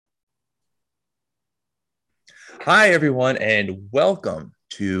Hi, everyone, and welcome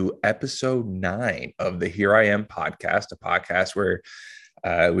to episode 9 of the Here I Am podcast, a podcast where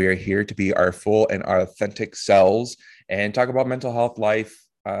we are here to be our full and our authentic selves and talk about mental health, life,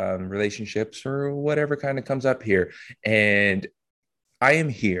 relationships, or whatever kind of comes up here. And I am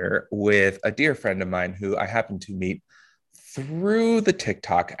here with a dear friend of mine who I happen to meet through the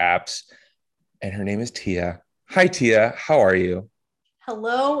TikTok apps, and her name is Tia. Hi, Tia. How are you?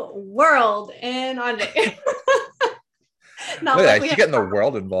 Hello world and Andre. Look Not at like that. we She's have getting the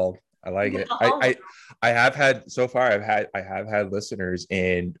world involved. I like it. no. I have had so far. I have had listeners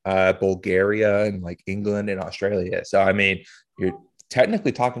in Bulgaria and like England and Australia. So I mean, you're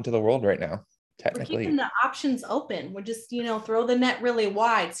technically talking to the world right now. We're keeping Technically, the options open. We're just, throw the net really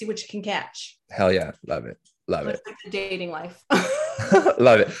wide, see what you can catch. hell yeah, love it, love Much it, like the dating life.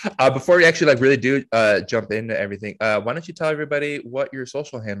 love it. Before we actually like really do jump into everything, why don't you tell everybody what your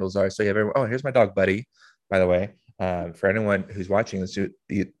social handles are? So you have everyone. Oh, here's my dog, Buddy. By the way, for anyone who's watching this,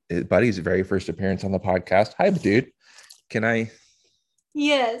 Buddy's very first appearance on the podcast. Hi, dude. Can I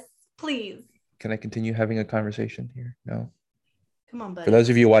Yes, please. can I continue having a conversation here? No. Come on, For buddy. those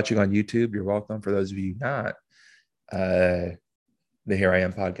of you watching on YouTube, you're welcome. For those of you not, uh, the Here I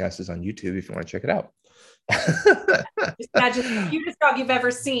Am podcast is on YouTube if you want to check it out. Just imagine the cutest dog you've ever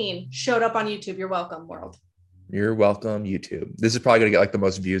seen showed up on YouTube. You're welcome, world. You're welcome, YouTube. This is probably gonna get like the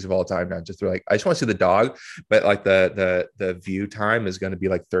most views of all time now. Just through like, I just want to see the dog, but like the view time is gonna be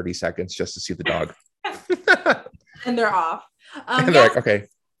like 30 seconds just to see the dog. And they're off. And they're Yes. like, okay,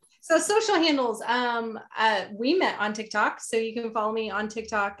 So social handles. We met on TikTok, so you can follow me on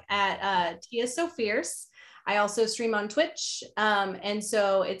TikTok at Tia So Fierce. I also stream on Twitch, and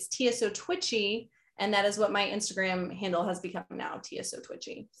so it's Tia So Twitchy, and that is what my Instagram handle has become now, Tia So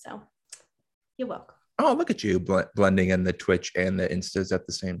Twitchy. So you're welcome. oh, look at you blending in the Twitch and the Instas at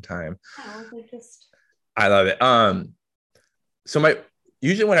the same time. Oh, they just I love it. So my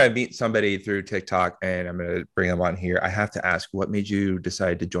usually when I meet somebody through TikTok and I'm gonna bring them on here, I have to ask, what made you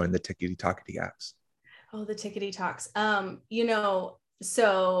decide to join the Tickety Talkity apps? oh the tickety talks.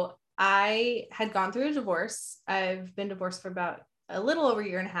 So I had gone through a divorce. I've been divorced for about a little over a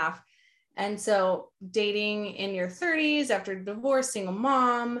year and a half. And so dating in your 30s after divorce, single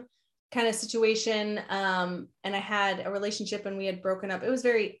mom kind of situation. And I had a relationship and we had broken up. It was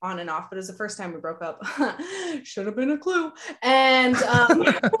very on and off, but it was the first time we broke up. Should have been a clue. And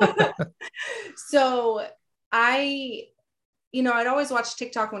so I, I'd always watched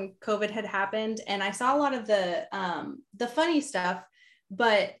TikTok when COVID had happened, and I saw a lot of the funny stuff,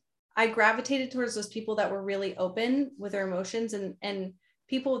 but I gravitated towards those people that were really open with their emotions and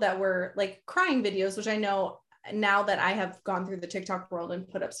people that were like crying videos, which I know now that I have gone through the TikTok world and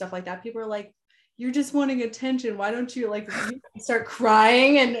put up stuff like that, people are like, "You're just wanting attention. Why don't you like start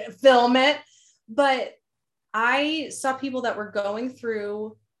crying and film it?" But I saw people that were going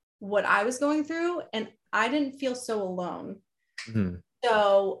through what I was going through, and I didn't feel so alone. Mhm.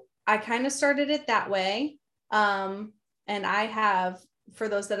 So I kind of started it that way. And I have, for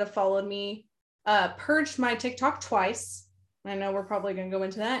those that have followed me, purged my TikTok twice. I know we're probably going to go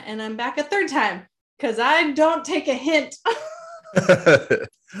into that. And I'm back a third time because I don't take a hint.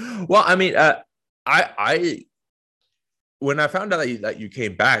 Well, I mean, I when I found out that you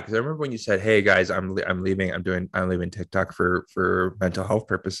came back, because I remember when you said, "Hey guys, I'm leaving. I'm leaving TikTok for mental health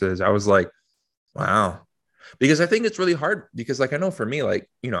purposes." I was like, "Wow." Because I think it's really hard because like I know for me, like,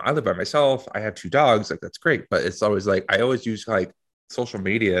 I live by myself, I have two dogs, like that's great, but it's always like I always use like social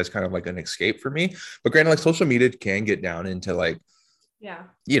media as kind of like an escape for me. But granted, like social media can get down into like, Yeah.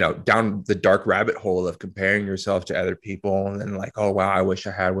 down the dark rabbit hole of comparing yourself to other people and then like, oh wow, I wish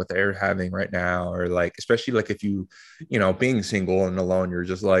I had what they're having right now. Or like, especially like if being single and alone, you're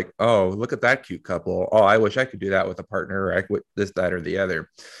just like, oh, look at that cute couple. Oh, I wish I could do that with a partner, or I could this, that, or the other.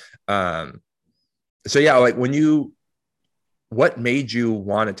 Um, so yeah, like what made you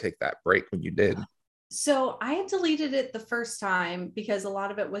want to take that break when you did? So I had deleted it the first time because a lot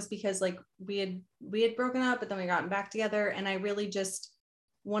of it was because like we had broken up, but then we gotten back together, and I really just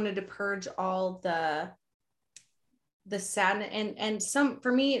wanted to purge all the sadness and some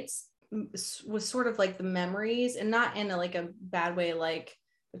for me was sort of like the memories, and not in like a bad way, like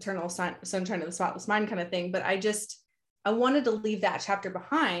eternal sunshine of the spotless mind kind of thing, but I wanted to leave that chapter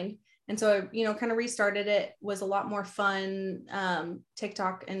behind. And so I, kind of restarted it. Was a lot more fun,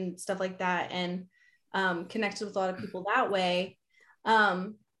 TikTok and stuff like that, and connected with a lot of people that way.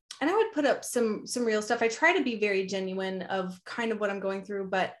 Um, and I would put up some real stuff. I try to be very genuine of kind of what I'm going through,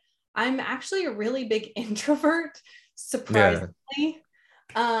 but I'm actually a really big introvert, Yeah. surprisingly.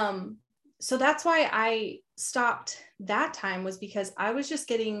 Um, so that's why I stopped that time, was because I was just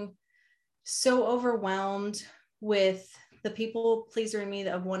getting so overwhelmed with the people pleaser in me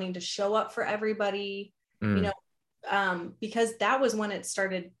of wanting to show up for everybody, you know, because that was when it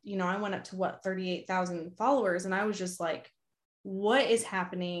started. You know, I went up to 38,000 followers, and I was just like, what is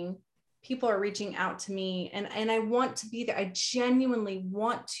happening? People are reaching out to me, and I want to be there. I genuinely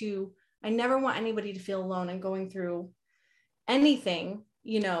want to. I never want anybody to feel alone and going through anything,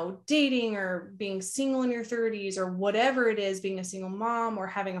 you know, dating or being single in your 30s or whatever it is, being a single mom or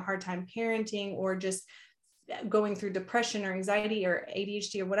having a hard time parenting or just going through depression or anxiety or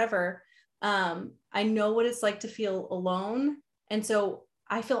ADHD or whatever. I know what it's like to feel alone. And so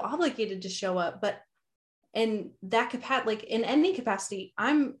I feel obligated to show up, but in that capacity, like in any capacity,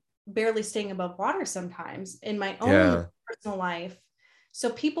 I'm barely staying above water sometimes in my own personal life. So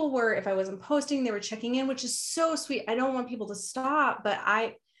people were, if I wasn't posting, they were checking in, which is so sweet. I don't want people to stop, but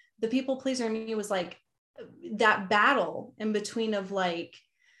the people pleaser in me was like that battle in between of like,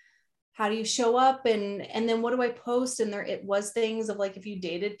 how do you show up? And then what do I post? And it was things of like, if you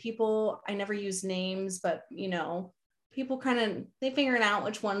dated people, I never used names, but you know, people they figured out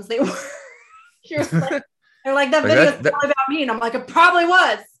which ones they were. They're like, that video is probably about me. And I'm like, it probably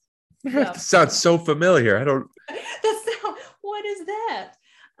was. That sounds so familiar. I don't. What is that?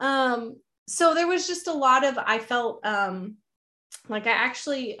 So there was just a lot of, I felt like I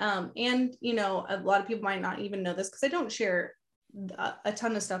actually, and you know, a lot of people might not even know this because I don't share a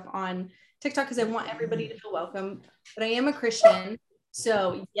ton of stuff on TikTok because I want everybody to feel welcome, but I am a Christian.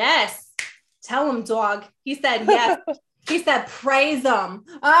 So yes, tell him, dog. He said yes. He said praise him.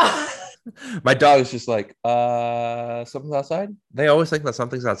 My dog is just like, something's outside. They always think that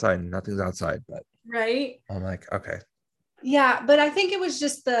something's outside and nothing's outside, but right. I'm like, okay. Yeah, but I think it was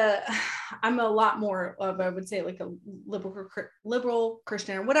just I'm a lot more of, I would say like a liberal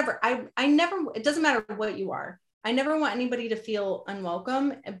Christian or whatever. I never, it doesn't matter what you are. I never want anybody to feel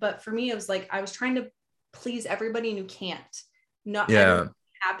unwelcome. But for me, it was like, I was trying to please everybody and you can't, not everyone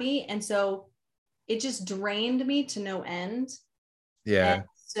happy. And so it just drained me to no end. Yeah. And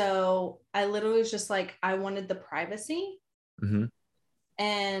so I literally was just like, I wanted the privacy. Mm-hmm.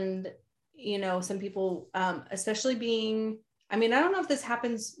 And you know, some people, especially being, I mean, I don't know if this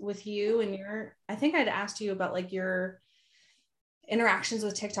happens with you and I think I'd asked you about like your interactions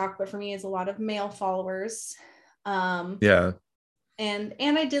with TikTok, but for me, it's a lot of male followers. Yeah. And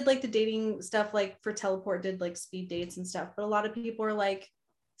I did like the dating stuff, like for Teleport, did like speed dates and stuff, but a lot of people are like,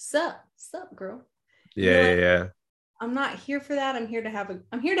 sup girl. Yeah. I'm not here for that. I'm here to have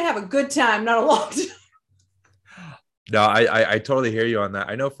a good time, not a long time. No, I totally hear you on that.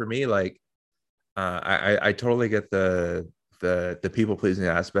 I know for me, like, I totally get the people pleasing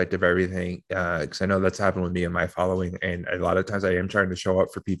aspect of everything, because I know that's happened with me and my following, and a lot of times I am trying to show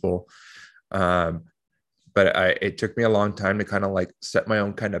up for people, but it took me a long time to kind of like set my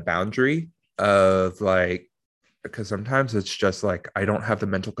own kind of boundary of like, because sometimes it's just like I don't have the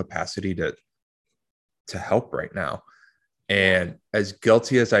mental capacity to help right now, and as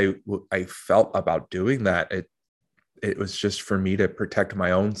guilty as I felt about doing that, it was just for me to protect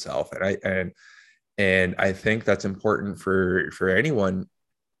my own self, and I think that's important for anyone,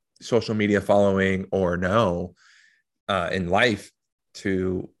 social media following or no, in life,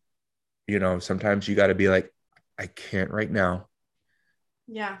 to, you know, sometimes you got to be like, I can't right now.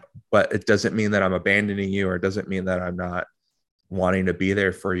 Yeah. But it doesn't mean that I'm abandoning you, or it doesn't mean that I'm not wanting to be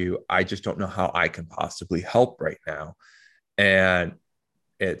there for you. I just don't know how I can possibly help right now. And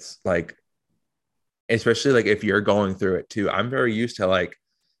it's like, especially like if you're going through it too, I'm very used to like,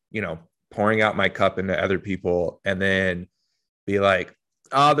 you know, pouring out my cup into other people and then be like,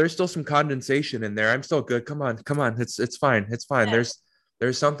 oh, there's still some condensation in there. I'm still good. Come on. It's fine. Yeah.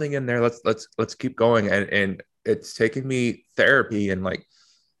 There's something in there. Let's keep going. And it's taken me therapy and like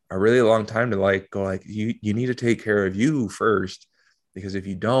a really long time to like go like, you need to take care of you first, because if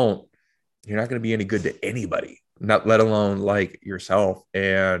you don't, you're not going to be any good to anybody, not let alone like yourself.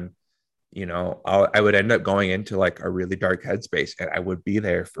 And you know, I would end up going into like a really dark headspace, and I would be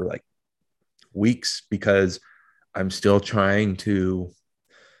there for like weeks because I'm still trying to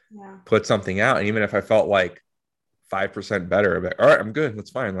put something out. And even if I felt like 5% better, I'm like, all right, I'm good.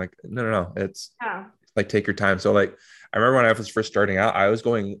 That's fine. Like, no. It's like, take your time. So like, I remember when I was first starting out, I was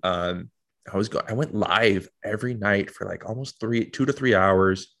going, I went live every night for like almost 2 to 3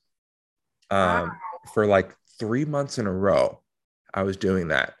 hours. For like 3 months in a row, I was doing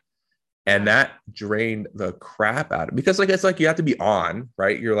that. And that drained the crap out of it, because like, it's like, you have to be on,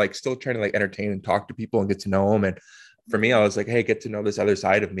 right? You're like still trying to like entertain and talk to people and get to know them. And for me, I was like, hey, get to know this other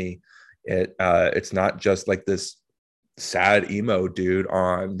side of me. It's not just like this sad emo dude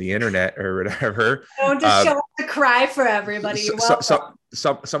on the internet or whatever. Don't just show up to cry for everybody. You're welcome.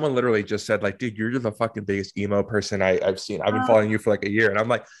 Someone literally just said like, dude, you're the fucking biggest emo person I've seen. I've been following you for like a year. And I'm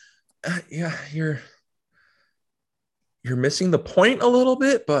like, yeah, you're missing the point a little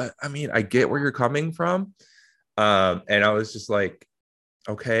bit, but I mean, I get where you're coming from. And I was just like,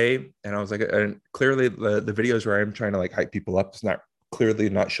 okay. And I was like, and clearly the videos where I'm trying to like hype people up, it's not clearly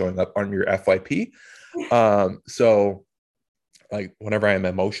not showing up on your FYP. So like whenever I'm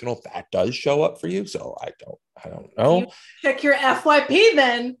emotional, that does show up for you. So I don't know. You check your FYP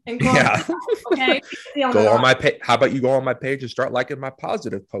then and go, yeah. okay. Go on my page. How about you go on my page and start liking my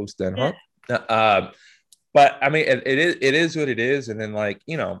positive post then, huh? But I mean, it is what it is. And then like,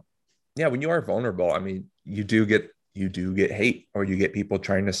 you know, yeah, when you are vulnerable, I mean, you do get hate, or you get people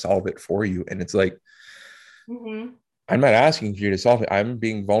trying to solve it for you. And it's like, I'm not asking you to solve it. I'm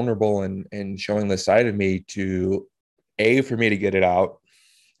being vulnerable and showing the side of me to for me to get it out.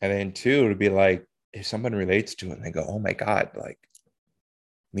 And then two, to be like, if someone relates to it and they go, oh my God, like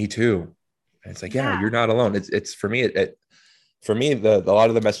me too. And it's like, yeah, you're not alone. It's for me, for me, a lot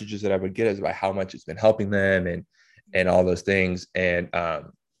of the messages that I would get is about how much it's been helping them and all those things. And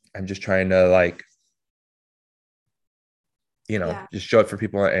I'm just trying to like, you know, just show it for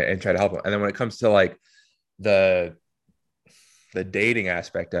people and try to help them. And then when it comes to like the dating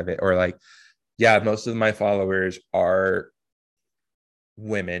aspect of it, or like, yeah, most of my followers are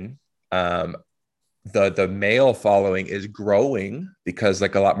women. The male following is growing because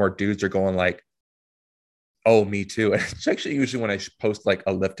like a lot more dudes are going like, oh, me too. And it's actually usually when I post like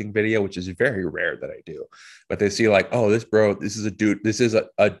a lifting video, which is very rare that I do, but they see like, oh, this is a dude, this is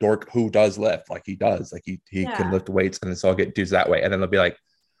a dork who does lift, like he does, like he can lift weights. And then so I'll get dudes that way. And then they'll be like,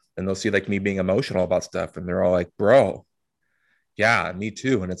 and they'll see like me being emotional about stuff, and they're all like, bro, yeah, me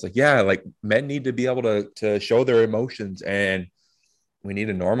too. And it's like, yeah, like men need to be able to show their emotions, and we need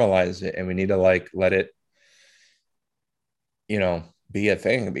to normalize it, and we need to like let it, you know, be a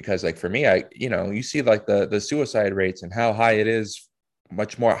thing. Because like for me, you see like the suicide rates and how high it is,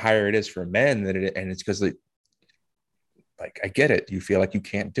 much more higher it is for men than it, and it's because like I get it, you feel like you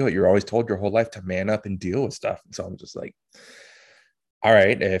can't do it, you're always told your whole life to man up and deal with stuff. And so I'm just like, all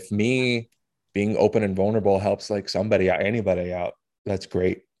right, if me being open and vulnerable helps like anybody out, that's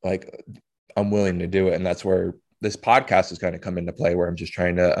great. Like I'm willing to do it. And that's where this podcast is going to come into play, where I'm just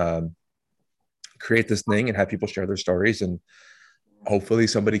trying to create this thing and have people share their stories, and hopefully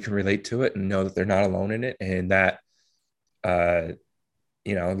somebody can relate to it and know that they're not alone in it, and that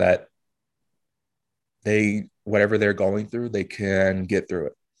you know, that they, whatever they're going through, they can get through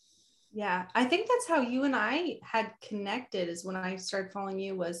it. Yeah, I think that's how you and I had connected, is when I started following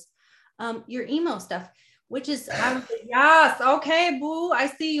you, was your emo stuff, which is, I was like, yes, okay, boo, I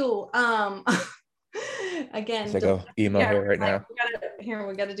see you. Again, it's like emo hair right now.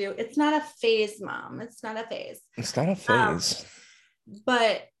 We got to do, it's not a phase, mom. It's not a phase. It's not a phase.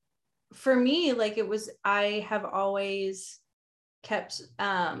 But for me, like I have always kept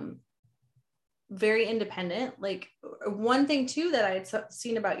very independent. Like one thing too that I had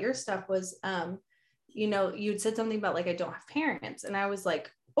seen about your stuff was, you know, you'd said something about like, I don't have parents. And I was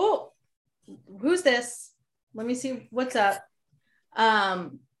like, oh, who's this? Let me see what's up.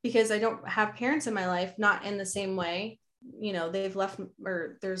 Because I don't have parents in my life, not in the same way, you know, they've left,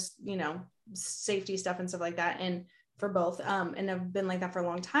 or there's, you know, safety stuff and stuff like that. And for both, and I've been like that for a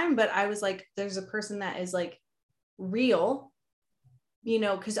long time. But I was like, there's a person that is like real, you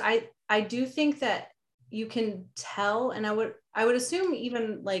know, because I do think that you can tell, and I would assume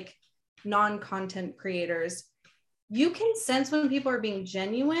even like non-content creators, you can sense when people are being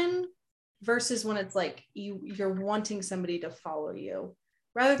genuine versus when it's like you're wanting somebody to follow you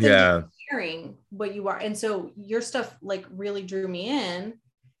rather than hearing what you are. And so your stuff like really drew me in.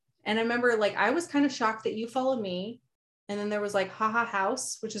 And I remember like I was kind of shocked that you followed me. And then there was like Haha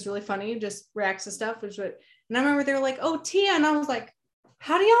House, which is really funny, just reacts to stuff, and I remember they were like, oh, Tia. And I was like,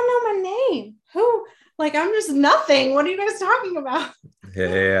 how do y'all know my name? Who? Like, I'm just nothing. What are you guys talking about?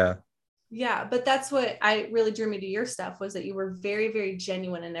 Yeah. But that's what I really drew me to your stuff, was that you were very, very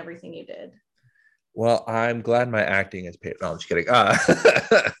genuine in everything you did. Well, I'm glad my acting is paid. No, I'm just kidding.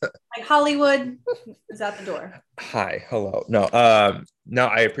 Like Hollywood is out the door. Hi, hello. No, no,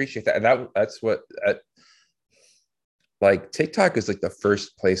 I appreciate that. And that's what, like TikTok is like the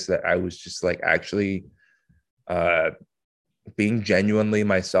first place that I was just like actually being genuinely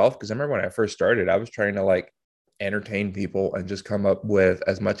myself. Because I remember when I first started, I was trying to like entertain people and just come up with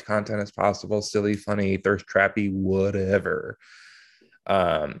as much content as possible, silly, funny, thirst trappy, whatever.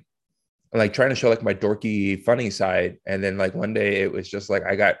 Like trying to show like my dorky, funny side. And then like one day it was just like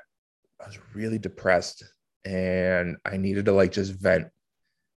I was really depressed and I needed to like just vent,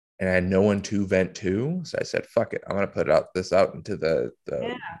 and I had no one to vent to. So I said, fuck it. I'm gonna put this out into the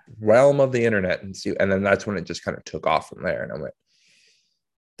Yeah. realm of the internet and see. And then that's when it just kind of took off from there. And I went,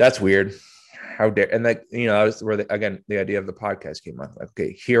 that's weird. How dare, and like, that was where again the idea of the podcast came up. Like,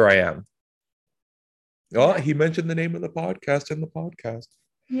 okay, here I am. Oh, Yeah. he mentioned the name of the podcast in the podcast.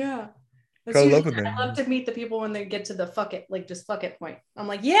 Yeah. That's I love usually, it, I love man. to meet the people when they get to the fuck it, like just fuck it point. I'm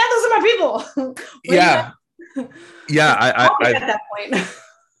like, yeah, those are my people. When did Yeah, I? yeah. It's I always at that point.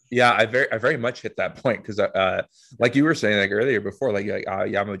 yeah, I very much hit that point because like you were saying like earlier before,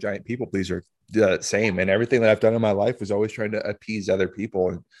 yeah, I'm a giant people pleaser. Same, and everything that I've done in my life was always trying to appease other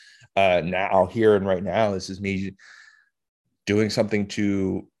people. And now, here and right now, this is me doing something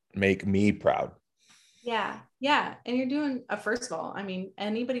to make me proud. Yeah, yeah. And you're doing first of all, I mean,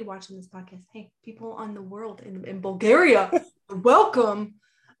 anybody watching this podcast, hey, people on the world in Bulgaria, welcome.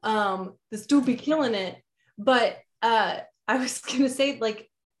 This dude be killing it. But I was gonna say, like,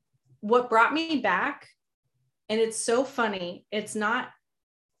 what brought me back, and it's so funny, it's not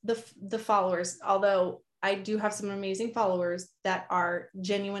the followers, although I do have some amazing followers that are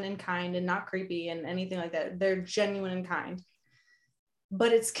genuine and kind and not creepy and anything like that. They're genuine and kind,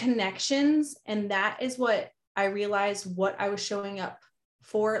 but it's connections. And that is what I realized what I was showing up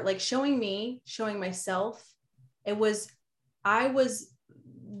for, like showing me, showing myself. I was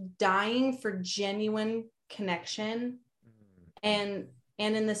dying for genuine connection, and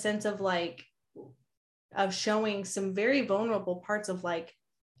in the sense of like, of showing some very vulnerable parts of like,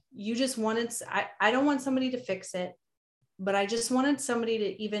 you just wanted, I don't want somebody to fix it, but I just wanted somebody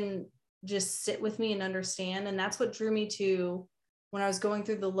to even just sit with me and understand. And that's what drew me to when I was going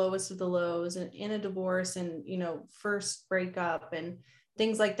through the lowest of the lows and in a divorce and, first breakup and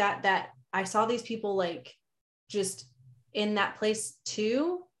things like that, that I saw these people like just in that place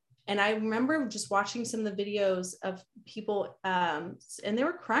too. And I remember just watching some of the videos of people, and they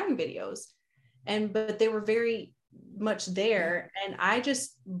were crying videos, but they were very much there, and I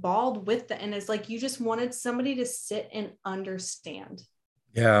just bawled with them. And it's like you just wanted somebody to sit and understand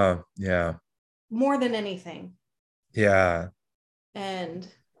Yeah, yeah, more than anything. yeah. And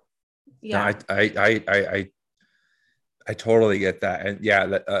No, yeah, I totally get that, and yeah,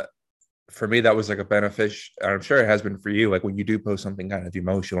 that for me that was like a beneficial. I'm sure it has been for you. Like when you do post something kind of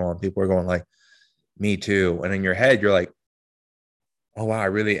emotional, and people are going like, "Me too," and in your head you're like, "Oh wow, I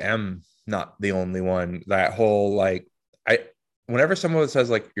really am not the only one." That whole like, I whenever someone says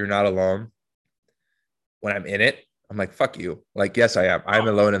like you're not alone, when I'm in it, I'm like, "Fuck you!" Like, yes, I am. I'm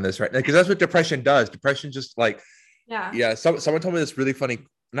alone in this right now because that's what depression does. Depression just like, yeah. yeah. Someone told me this really funny,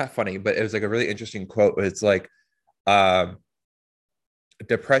 not funny, but it was like a really interesting quote. It's like, um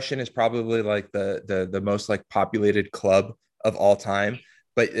depression is probably like the most like populated club of all time,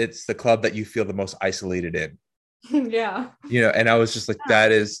 but it's the club that you feel the most isolated in. Yeah. And I was just like,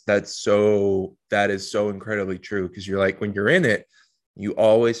 that is so incredibly true, because you're like, when you're in it, you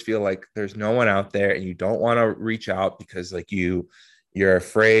always feel like there's no one out there, and you don't want to reach out because like you're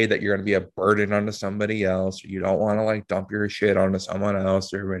afraid that you're going to be a burden onto somebody else, or you don't want to like dump your shit onto someone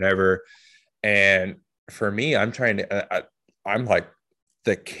else or whatever. And for me, I'm trying to I'm like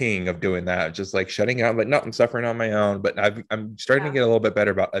the king of doing that, just like shutting out, like, no, I'm suffering on my own. But I'm starting to Yeah. get a little bit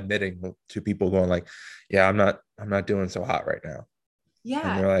better about admitting to people, going like, yeah, I'm not doing so hot right now. And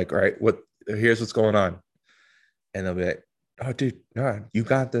Yeah. they're like, all right, here's what's going on. And they'll be like, oh dude, no, you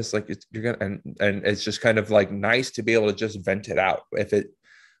got this. Like, you're gonna, and it's just kind of like nice to be able to just vent it out.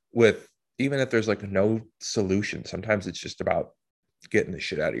 With even if there's like no solution, sometimes it's just about getting the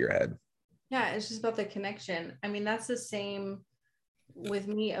shit out of your head. Yeah. It's just about the connection. I mean, that's the same with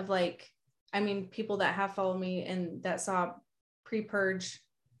me of like, I mean, people that have followed me and that saw pre-purge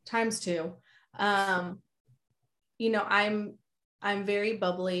times two. Um, I'm very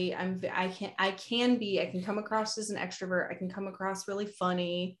bubbly. I can come across as an extrovert. I can come across really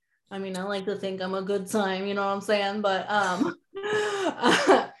funny. I mean, I like to think I'm a good time, you know what I'm saying? But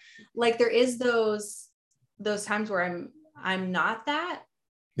like there is those times where I'm not that.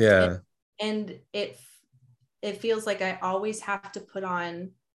 And, Yeah. and it feels like I always have to put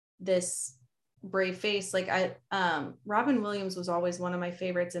on this brave face. Like Robin Williams was always one of my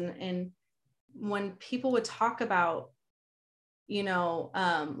favorites. And when people would talk about,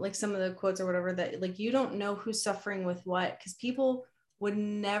 like some of the quotes or whatever, that like, you don't know who's suffering with what, because people would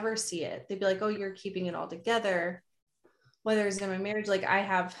never see it. They'd be like, oh, you're keeping it all together. Whether it's in my marriage, like I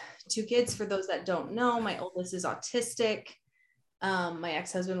have 2 kids, for those that don't know, my oldest is autistic. My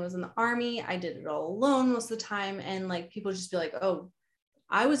ex-husband was in the army. I did it all alone most of the time. And like, people just be like, oh,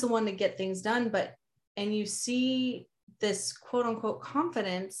 I was the one to get things done. And you see this quote unquote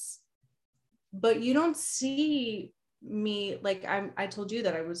confidence but you don't see me, like I told you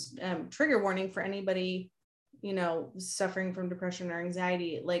that I was trigger warning for anybody, you know, suffering from depression or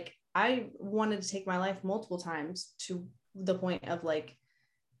anxiety. Like I wanted to take my life multiple times to the point of like,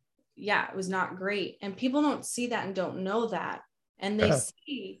 yeah, it was not great. And people don't see that and don't know that. And they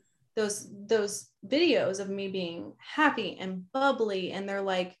see those videos of me being happy and bubbly. And they're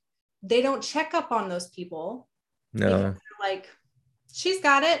like, they don't check up on those people. No. Because they're like, she's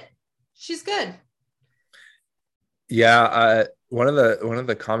got it. She's good. Yeah, one of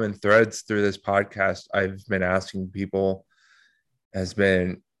the common threads through this podcast I've been asking people has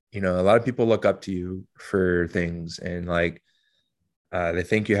been, you know, a lot of people look up to you for things, and like they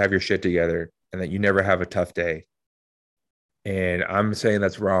think you have your shit together and that you never have a tough day. And I'm saying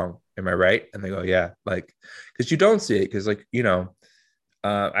that's wrong. Am I right? And they go, yeah, like, because you don't see it. Because, like, you know,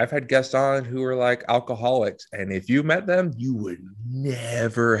 I've had guests on who are like alcoholics, and if you met them, you would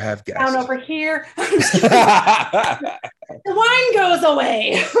never have Down guessed. over here. The wine goes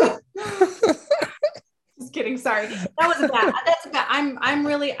away. Just kidding. Sorry. That was a bad. That's a bad. I'm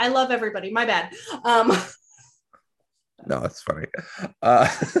really, I love everybody. My bad. No, it's funny.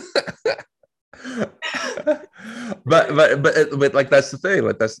 But like that's the thing.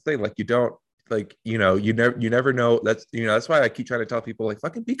 Like that's the thing. Like you don't, like, you know, you never know. That's, you know, that's why I keep trying to tell people, like,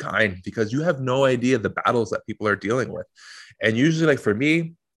 fucking be kind, because you have no idea the battles that people are dealing with. And usually, like, for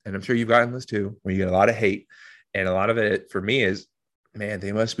me, and I'm sure you've gotten this too, where you get a lot of hate, and a lot of it for me is, man,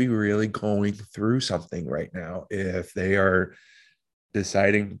 they must be really going through something right now if they are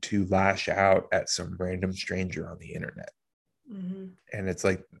deciding to lash out at some random stranger on the internet. Mm-hmm. And it's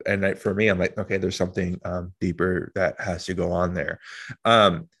like, and for me, I'm like, okay, there's something deeper that has to go on there.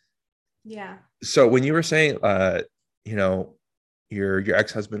 um Yeah. so when you were saying, you know, your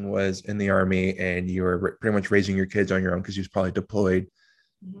ex-husband was in the army and you were pretty much raising your kids on your own because he was probably deployed.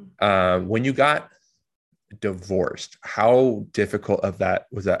 Mm-hmm. When you got divorced, how difficult of that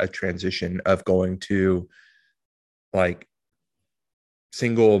was that a transition of going to like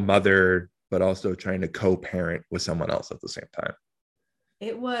single mother but also trying to co-parent with someone else at the same time?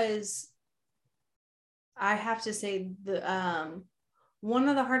 It was, I have to say, the one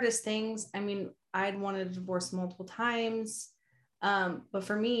of the hardest things. I mean, I'd wanted a divorce multiple times. But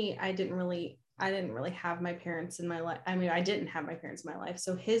for me, I didn't really have my parents in my life. I mean, I didn't have my parents in my life.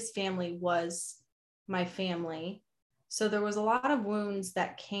 So his family was my family. So there was a lot of wounds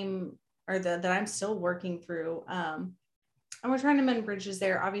that came, or that I'm still working through. And we're trying to mend bridges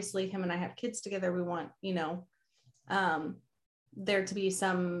there. Obviously, him and I have kids together. We want, you know, um, there to be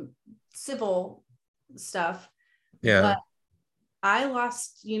some civil stuff. Yeah. But I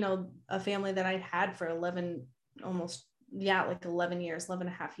lost, you know, a family that I'd had for 11, almost, yeah, like 11 years, 11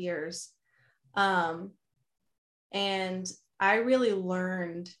 and a half years. And I really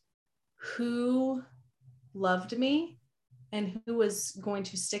learned who loved me and who was going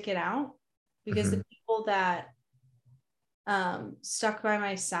to stick it out, because Mm-hmm. the people that stuck by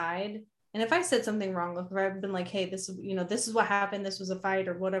my side, and if I said something wrong, if I've been like, hey, this is, you know, this is what happened, this was a fight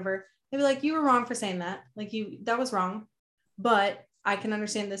or whatever, they'd be like, you were wrong for saying that, like, that was wrong, but I can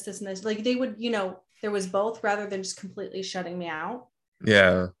understand this, and this. Like, they would, you know, there was both, rather than just completely shutting me out.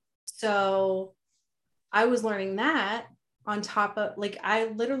 Yeah. So I was learning that, on top of, like, I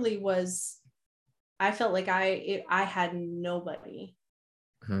felt like I had nobody.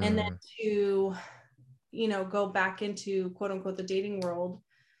 And then Hmm. to, you know, go back into quote unquote the dating world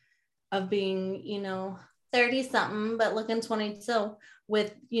of being, you know, 30 something but looking 22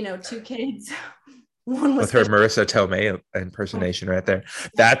 with, you know, two kids. One was With her special. Marissa Tomei impersonation right there.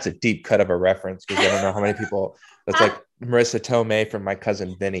 That's a deep cut of a reference, because I don't know how many people. That's like Marissa Tomei from My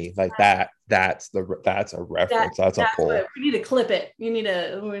Cousin Vinny. Like that. That's a reference. That's a That's pull. what we need to clip it. You need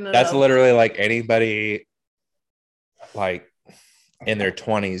to That's literally like anybody like in their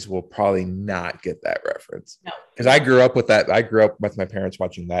 20s will probably not get that reference, no, because no. I grew up with that. I grew up with my parents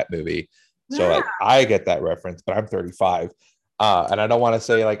watching that movie, so Yeah. like I get that reference. But I'm 35, and I don't want to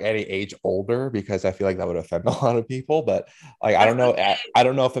say like any age older, because I feel like that would offend a lot of people. But like I That's don't know, I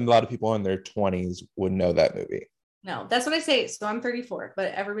don't know if a lot of people in their 20s would know that movie. No, that's what I say. So I'm 34,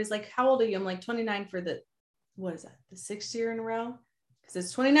 but everybody's like, how old are you? I'm like 29 for the, what is that? The 6th year in a row? Because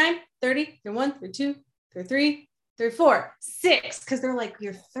it's 29, 30, 31, 32, 33, 34, 6. Because they're like,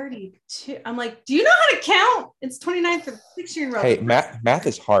 you're 32. I'm like, do you know how to count? It's 29 for the 6th year in a row. Hey, math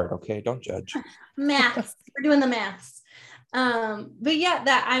is hard. Okay, don't judge. Maths. We're doing the maths. But yeah,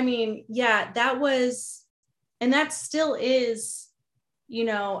 that, I mean, yeah, that was, and that still is, you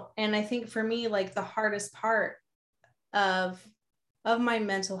know, and I think for me, like the hardest part of my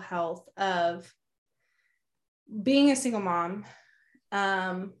mental health, of being a single mom,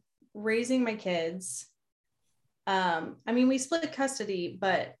 raising my kids, I mean, we split custody,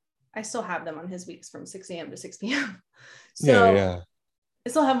 but I still have them on his weeks from 6 a.m. to 6 p.m. So I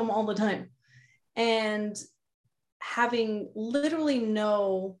still have them all the time. And having literally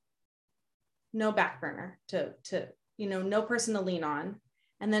no back burner to, no person to lean on,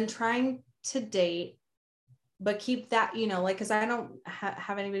 and then trying to date, but keep that, like, cause I don't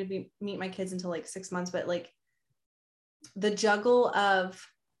have anybody meet my kids until like 6 months, but like the juggle of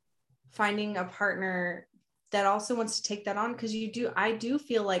finding a partner that also wants to take that on. Cause I do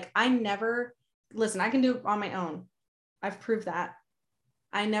feel like I can do it on my own. I've proved that.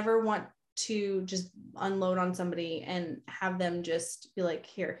 I never want to just unload on somebody and have them just be like,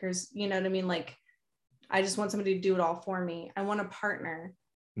 here's, you know what I mean? Like, I just want somebody to do it all for me. I want a partner.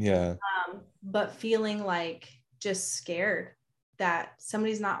 Yeah. But feeling like just scared that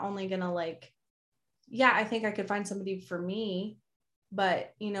somebody's not only going to like, yeah, I think I could find somebody for me,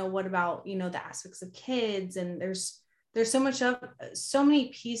 but what about, the aspects of kids? And there's so many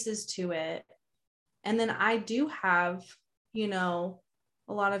pieces to it. And then I do have,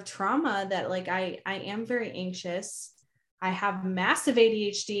 a lot of trauma that like, I am very anxious. I have massive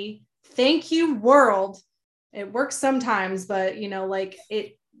ADHD. Thank you, world. It works sometimes, but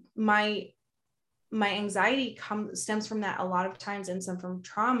my anxiety stems from that a lot of times, and some from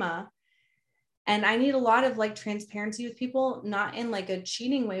trauma. And I need a lot of like transparency with people, not in like a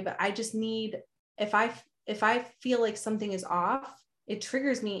cheating way, but I just need, if I feel like something is off, it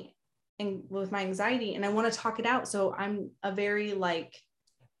triggers me with my anxiety, and I want to talk it out. So I'm a very like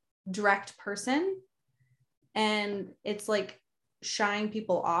direct person, and it's like shying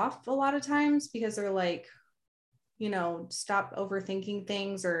people off a lot of times because they're like, stop overthinking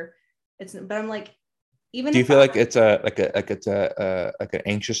things, but I'm like, even do you feel like it's like an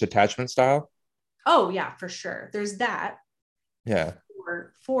anxious attachment style? Oh yeah, for sure. There's that. Yeah.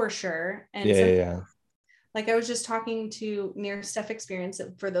 For sure. And yeah. Like I was just talking to near Steph Experience,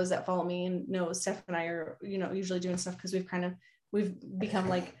 for those that follow me and know Steph and I are, usually doing stuff because we've become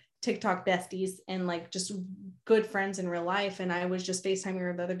like TikTok besties and like just good friends in real life. And I was just FaceTiming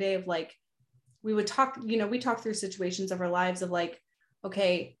her the other day of like, we would talk, we talk through situations of our lives of like,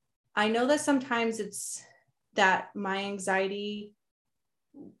 okay, I know that sometimes it's that my anxiety,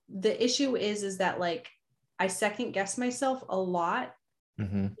 the issue is that like, I second guess myself a lot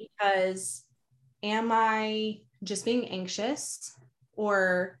because am I just being anxious,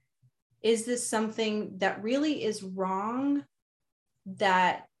 or is this something that really is wrong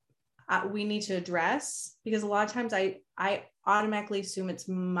that we need to address? Because a lot of times I automatically assume it's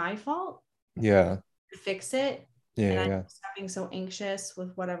my fault. Yeah. To fix it. Yeah. And I'm just being so anxious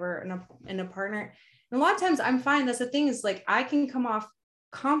with whatever in a partner. And a lot of times I'm fine. That's the thing, is like, I can come off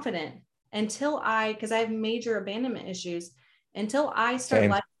confident until because I have major abandonment issues, until I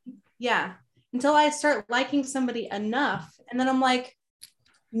start until I start liking somebody enough. And then I'm like,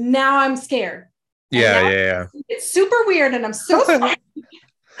 now I'm scared. Yeah. It's super weird. And I'm so sorry.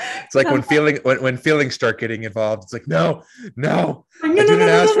 It's like when feelings start getting involved, it's like, no, I didn't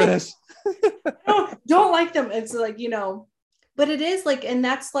ask for this. No, don't like them. It's like, but it is like, and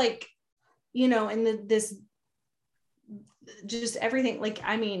that's like, and this, just everything. Like,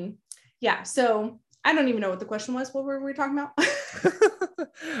 I mean, yeah. So I don't even know what the question was. What were we talking about?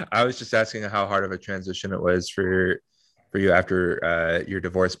 I was just asking how hard of a transition it was for you after your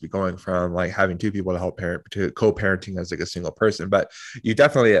divorce, be going from like having two people to help parent to co-parenting as like a single person. But you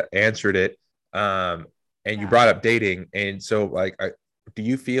definitely answered it. And you brought up dating. And so like, do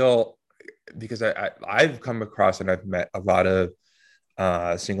you feel, because I've come across and I've met a lot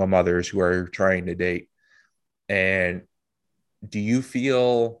of single mothers who are trying to date, and do you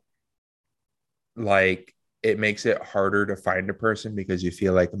feel like it makes it harder to find a person because you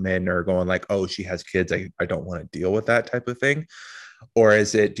feel like men are going like, oh, she has kids, I don't want to deal with that type of thing? Or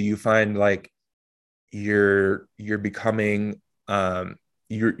do you find like you're becoming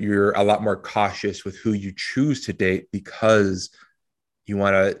you're a lot more cautious with who you choose to date because you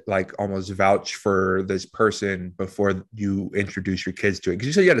want to like almost vouch for this person before you introduce your kids to it? Because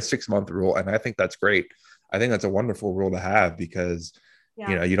you said you had a 6-month rule, and I think that's great. I think that's a wonderful rule to have, because you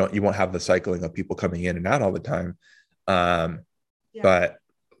won't have the cycling of people coming in and out all the time. But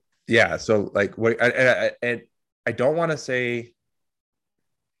yeah, so like what, and I don't want to say,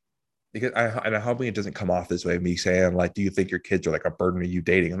 because I'm hoping it doesn't come off this way, me saying like, do you think your kids are like a burden of you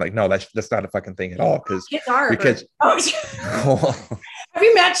dating? I'm like, no, that's not a fucking thing at all, because kids are your kids. Have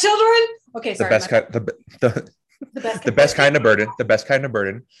you met children? Okay, sorry. The best kind of burden. The best kind.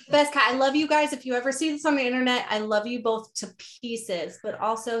 I love you guys. If you ever see this on the internet, I love you both to pieces, but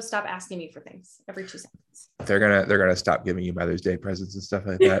also stop asking me for things every 2 seconds. They're gonna stop giving you Mother's Day presents and stuff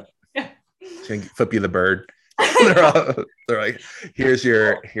like that. Flip you the bird. They're like, here's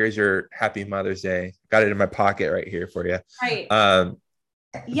your happy Mother's Day. Got it in my pocket right here for you. Right.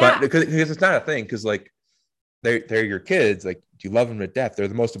 But because it's not a thing, because like they're your kids, like you love them to death. They're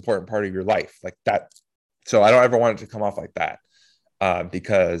the most important part of your life, like that. So I don't ever want it to come off like that,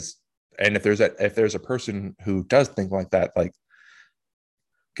 because and if there's a person who does think like that, like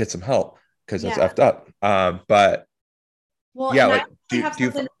get some help, because that's effed up. But well, yeah, and like I have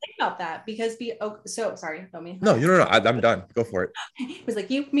something to say about that because so sorry, tell me. No, I'm done. Go for it. It was like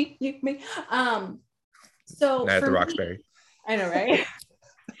you, me. So Night at the for Roxbury. me, I know, right?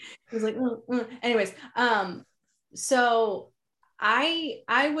 It was like, anyways. So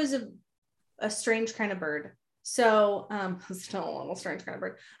I was a strange kind of bird. So still a little strange kind of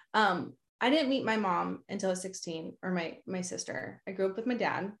bird. I didn't meet my mom until I was 16, or my sister. I grew up with my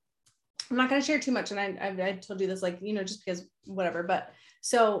dad. I'm not going to share too much, and I told you this, like, just because whatever. But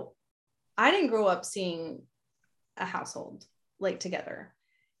so I didn't grow up seeing a household like together,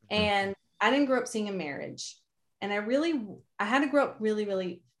 and I didn't grow up seeing a marriage, and I had to grow up really,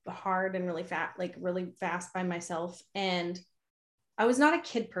 really hard and really really fast by myself, and I was not a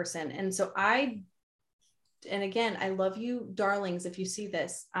kid person, and so and again, I love you, darlings. If you see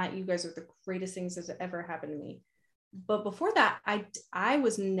this, you guys are the greatest things that's ever happened to me. But before that, I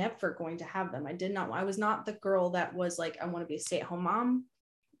was never going to have them. I was not the girl that was like, I want to be a stay-at-home mom.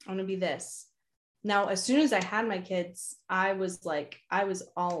 I want to be this. Now, as soon as I had my kids, I was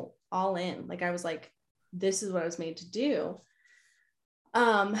all in. Like, I was like, this is what I was made to do.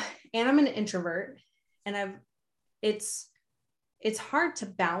 And I'm an introvert, and it's hard to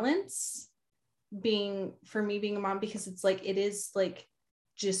balance being a mom, because it's like, it is like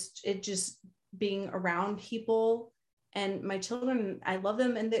just being around people, and my children, I love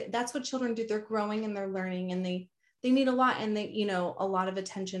them, and that's what children do. They're growing and they're learning, and they need a lot, and they a lot of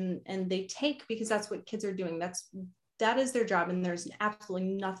attention, and they take, because that's what kids are doing. That is their job, and there's absolutely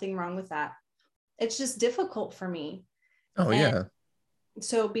nothing wrong with that. It's just difficult for me. Yeah.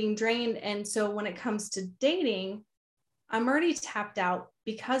 So being drained, and so when it comes to dating, I'm already tapped out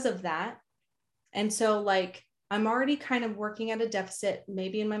because of that. And so like, I'm already kind of working at a deficit,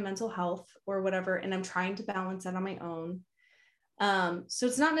 maybe in my mental health or whatever, and I'm trying to balance that on my own. So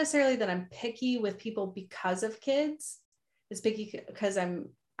it's not necessarily that I'm picky with people because of kids. It's picky because I'm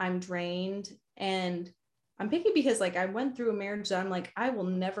drained, and I'm picky because like I went through a marriage that I'm like, I will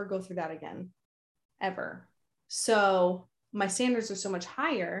never go through that again, ever. So my standards are so much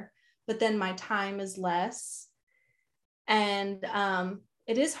higher, but then my time is less. And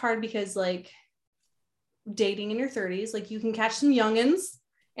it is hard because like, dating in your 30s, like you can catch some youngins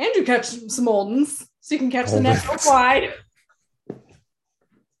and you catch some old ones, so you can catch the net wide.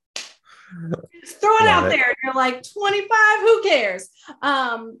 Just throw it out there. You're like 25, who cares?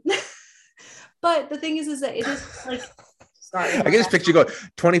 But the thing is that it is like, sorry, I guess picture you go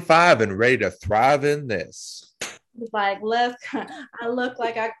 25 and ready to thrive in this. It's like, I look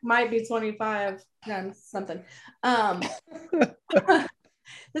like I might be 25 times something.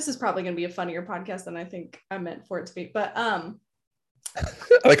 This is probably going to be a funnier podcast than I think I meant for it to be. But I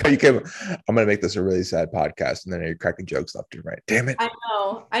like how you came. I'm going to make this a really sad podcast, and then you're cracking jokes left and right. Damn it! I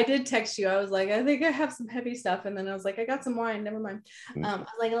know. I did text you. I was like, I think I have some heavy stuff, and then I was like, I got some wine. Never mind. I was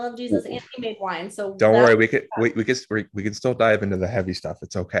like, I love Jesus, and he made wine. So don't worry. We can still dive into the heavy stuff.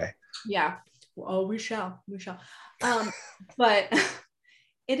 It's okay. Yeah. Oh, we shall. But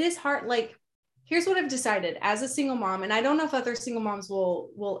it is hard. Like, here's what I've decided as a single mom, and I don't know if other single moms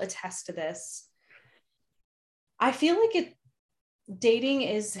will attest to this. I feel like dating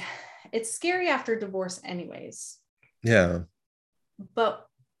it's scary after divorce anyways. Yeah. But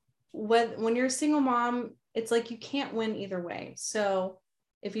when you're a single mom, it's like you can't win either way. So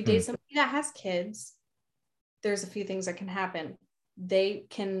if you date somebody that has kids, there's a few things that can happen. They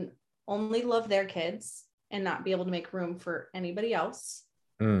can only love their kids and not be able to make room for anybody else.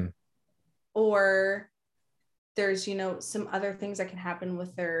 Or there's, some other things that can happen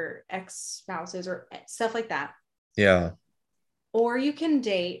with their ex-spouses or stuff like that. Yeah. Or you can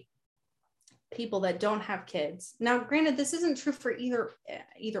date people that don't have kids. Now, granted, this isn't true for either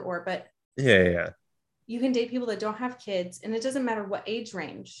or, but yeah. You can date people that don't have kids, and it doesn't matter what age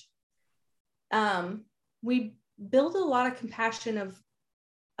range. We build a lot of compassion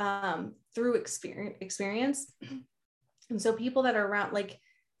through experience. And so people that are around, like,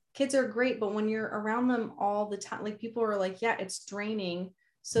 kids are great, but when you're around them all the time, like, people are like, yeah, it's draining.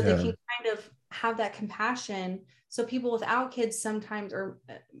 So they can kind of have that compassion. So people without kids sometimes are,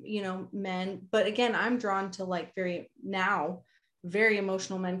 men, but again, I'm drawn to like very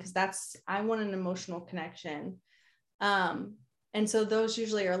emotional men, because I want an emotional connection. And so those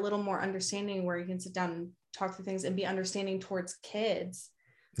usually are a little more understanding, where you can sit down and talk through things and be understanding towards kids.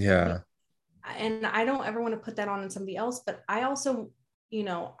 Yeah. And I don't ever want to put that on somebody else, but I also,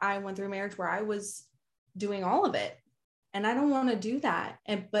 I went through a marriage where I was doing all of it, and I don't want to do that.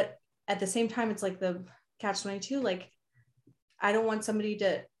 But at the same time, it's like the catch-22, like I don't want somebody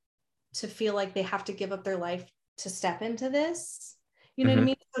to feel like they have to give up their life to step into this. You know what I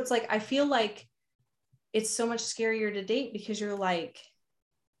mean? So it's like, I feel like it's so much scarier to date, because you're like,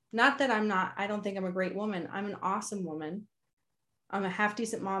 not that I don't think I'm a great woman. I'm an awesome woman. I'm a half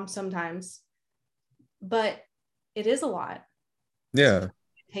decent mom sometimes, but it is a lot Yeah. to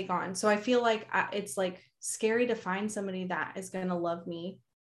take on. So I feel like it's like scary to find somebody that is going to love me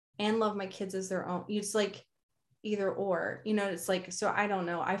and love my kids as their own. It's like either or, it's like, so I don't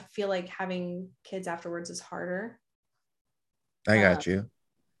know. I feel like having kids afterwards is harder. I got you.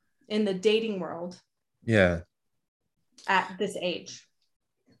 In the dating world. Yeah. At this age.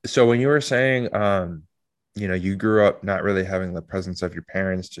 So when you were saying, you grew up not really having the presence of your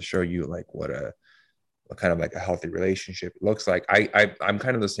parents to show you like what kind of like a healthy relationship looks like. I'm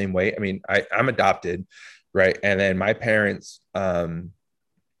kind of the same way. I mean, I'm adopted, right? And then my parents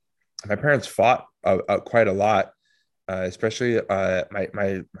fought quite a lot, especially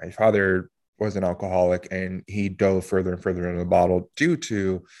my father was an alcoholic, and he dove further and further into the bottle due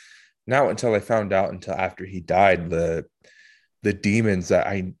to, not until I found out until after he died, the demons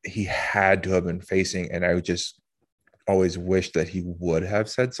that he had to have been facing. And I just always wished that he would have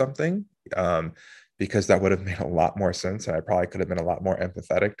said something, because that would have made a lot more sense, and I probably could have been a lot more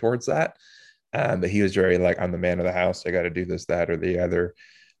empathetic towards that. But he was very like, I'm the man of the house, I got to do this, that, or the other.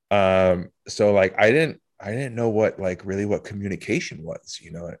 So like I didn't know what like really what communication was,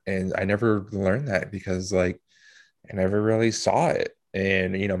 and I never learned that because like I never really saw it.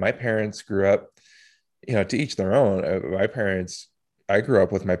 And my parents grew up, to each their own. I grew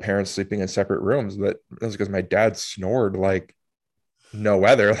up with my parents sleeping in separate rooms, but that's because my dad snored like no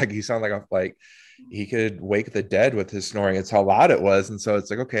other. Like he sounded like he could wake the dead with his snoring. It's how loud it was. And so it's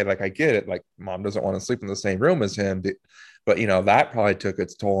like, okay, like I get it. Like mom doesn't want to sleep in the same room as him. But that probably took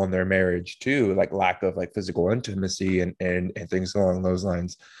its toll on their marriage too, like lack of like physical intimacy and things along those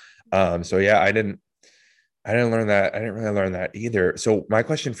lines. So yeah, I didn't learn that. I didn't really learn that either. So my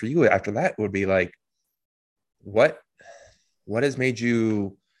question for you after that would be like, what what has made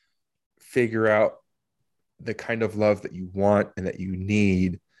you figure out the kind of love that you want and that you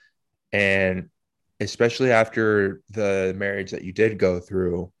need? And especially after the marriage that you did go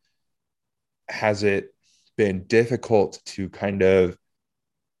through, has it been difficult to kind of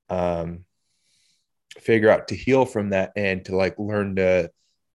um, figure out to heal from that and to like learn to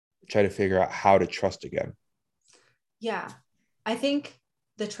try to figure out how to trust again? Yeah. I think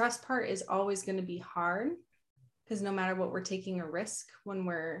the trust part is always going to be hard, because no matter what, we're taking a risk when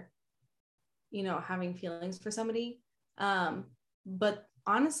we're, having feelings for somebody. But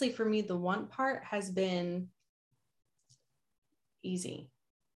honestly, for me, the want part has been easy,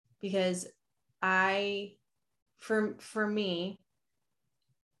 because for me,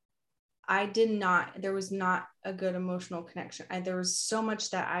 there was not a good emotional connection. There was so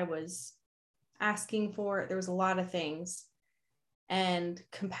much that I was asking for. There was a lot of things, and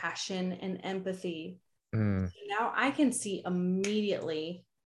compassion and empathy. Now I can see immediately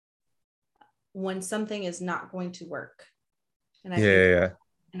when something is not going to work, and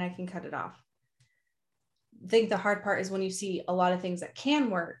I can cut it off. I think the hard part is when you see a lot of things that can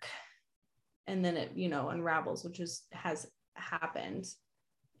work, and then it, unravels, which has happened.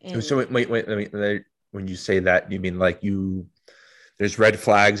 So wait, when you say that, you mean like there's red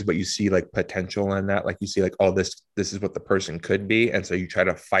flags, but you see like potential in that, like you see like, oh, this is what the person could be, and so you try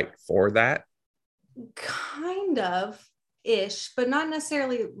to fight for that. Kind of ish, but not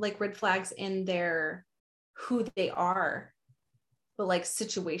necessarily like red flags in their who they are, but like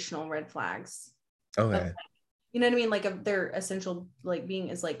situational red flags. Okay. You know what I mean? Like of their essential like being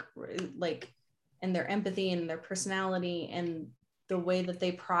is like and their empathy and their personality and the way that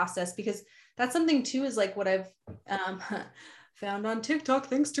they process, because that's something too, is like what I've found on TikTok,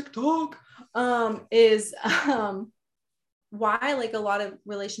 thanks TikTok, is why like a lot of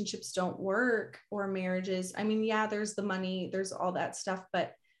relationships don't work, or marriages. I mean, yeah, there's the money, there's all that stuff,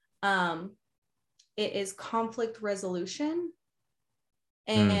 but it is conflict resolution.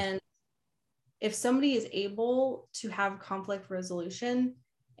 And if somebody is able to have conflict resolution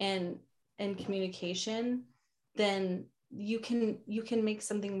and communication, then you can make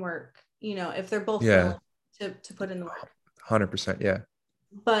something work, if they're both willing to put in the work. 100%. Yeah.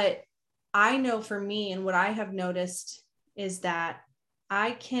 But I know for me, and what I have noticed is that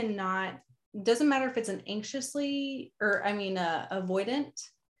I cannot doesn't matter if it's an anxiously or avoidant.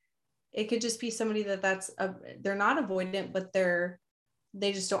 It could just be somebody they're not avoidant, but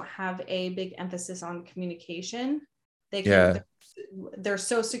they just don't have a big emphasis on communication. They're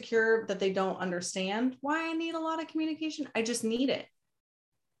so secure that they don't understand why I need a lot of communication. I just need it.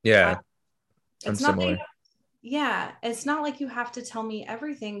 Yeah. It's not similar. It's not like you have to tell me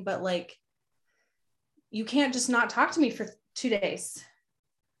everything, but like you can't just not talk to me for 2 days.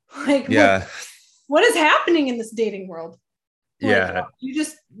 Like, what is happening in this dating world? Like, you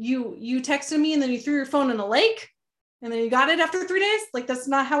texted me and then you threw your phone in a lake and then you got it after 3 days. Like, that's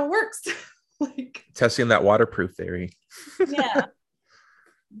not how it works. Like, testing that waterproof theory. Yeah.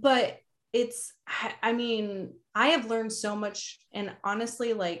 But I have learned so much, and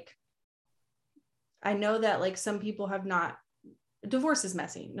honestly, like, I know that like some people have not. Divorce is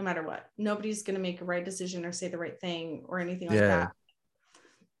messy no matter what. Nobody's going to make a right decision or say the right thing or anything like that.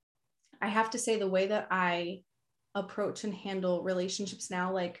 I have to say, the way that I approach and handle relationships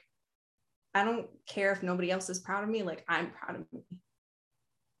now, like, I don't care if nobody else is proud of me. Like, I'm proud of me.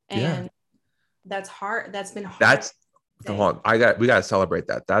 And that's hard. That's been hard. We got to celebrate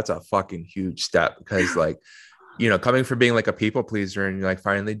that. That's a fucking huge step, because like, you know, coming from being like a people pleaser and you're like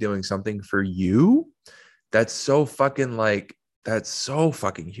finally doing something for you, that's so fucking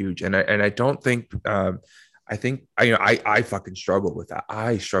huge. And I don't think, I think, I fucking struggle with that.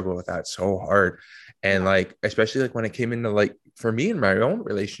 I struggle with that so hard. And like, especially like when it came into like, for me in my own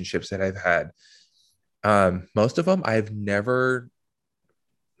relationships that I've had, most of them, I've never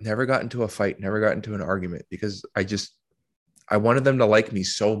got into a fight, never got into an argument, because I wanted them to like me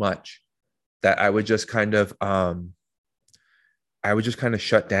so much that I would just kind of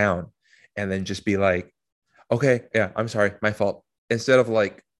shut down and then just be like, okay, yeah, I'm sorry, my fault. Instead of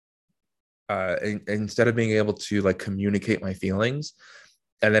like, instead of being able to like communicate my feelings.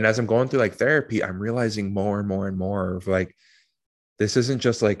 And then as I'm going through like therapy, I'm realizing more and more and more of like, this isn't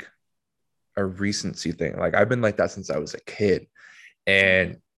just like a recency thing. Like, I've been like that since I was a kid.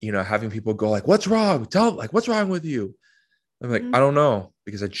 And, you know, having people go like, what's wrong? What's wrong with you? I'm like, I don't know,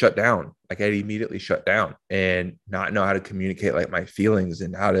 because I'd shut down. Like, I'd immediately shut down and not know how to communicate like my feelings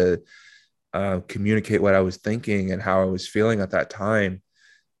and how to communicate what I was thinking and how I was feeling at that time.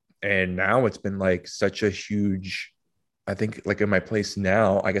 And now it's been like such a huge, I think like in my place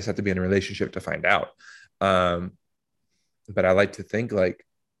now, I guess I have to be in a relationship to find out. But I like to think like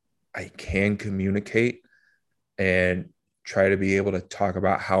I can communicate and try to be able to talk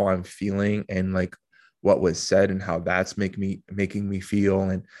about how I'm feeling and like what was said and how that's making me feel,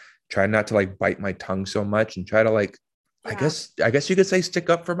 and try not to like bite my tongue so much and try to like, I guess you could say stick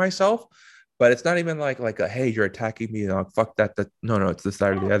up for myself, but it's not even like a, hey, you're attacking me, fuck that. No, it's this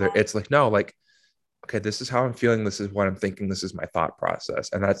side or the other. It's like, no, like, okay, this is how I'm feeling. This is what I'm thinking. This is my thought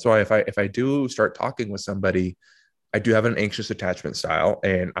process. And that's why if I do start talking with somebody, I do have an anxious attachment style,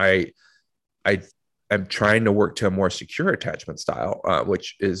 and I'm trying to work to a more secure attachment style,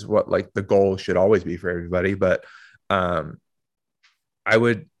 which is what like the goal should always be for everybody. But I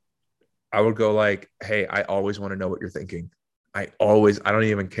would go like, hey, I always want to know what you're thinking. I don't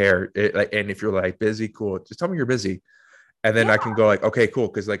even care. And if you're like busy, cool, just tell me you're busy. And then I can go like, okay, cool.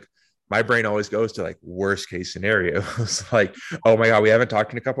 Cause like my brain always goes to like worst case scenarios. Like, oh my God, we haven't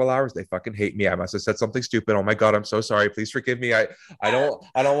talked in a couple of hours. They fucking hate me. I must have said something stupid. Oh my God, I'm so sorry. Please forgive me. I don't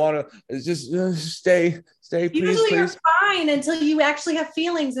want to just stay, please. Usually you're fine until you actually have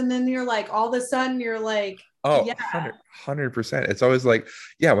feelings. And then you're like, all of a sudden you're like, oh, yeah. 100%. It's always like,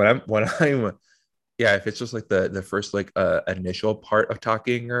 yeah, when I'm yeah, if it's just like the first like initial part of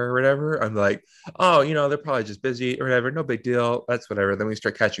talking or whatever, I'm like, oh, you know, they're probably just busy or whatever, no big deal, that's whatever. Then we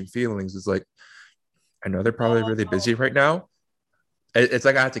start catching feelings. It's like, I know they're probably really busy right now. It's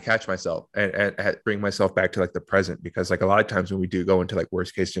like I have to catch myself and bring myself back to like the present, because like a lot of times when we do go into like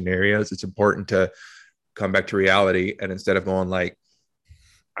worst case scenarios, it's important to come back to reality. And instead of going like,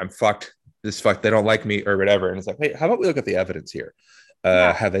 I'm fucked, they don't like me or whatever, and it's like, hey, how about we look at the evidence here?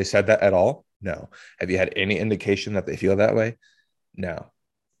 Have they said that at all? No. Have you had any indication that they feel that way? No.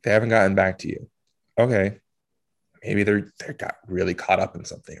 They haven't gotten back to you. Okay. Maybe they got really caught up in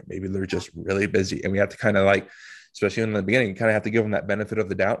something, or maybe they're just really busy. And we have to kind of like, especially in the beginning, you kind of have to give them that benefit of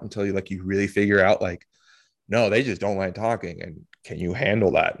the doubt until you really figure out like, no, they just don't like talking. And can you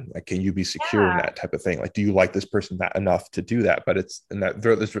handle that? Like, can you be secure in that type of thing? Like, do you like this person that enough to do that? But it's in that,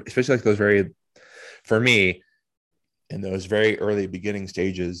 especially like those very, for me, in those very early beginning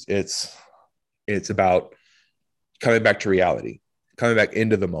stages, it's about coming back to reality, coming back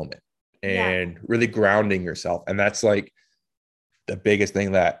into the moment, and really grounding yourself. And that's like the biggest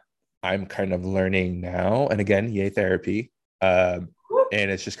thing that I'm kind of learning now. And again, yay therapy.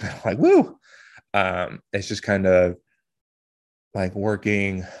 and it's just kind of like, woo. It's just kind of like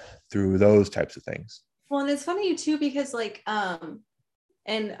working through those types of things. Well, and it's funny too, because like,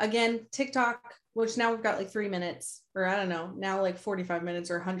 and again, TikTok, which now we've got like 3 minutes, or I don't know, now like 45 minutes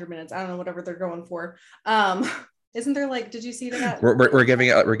or 100 minutes. I don't know, whatever they're going for. Isn't there like, did you see that? We're giving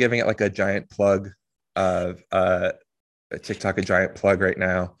it like a giant plug of TikTok, a giant plug right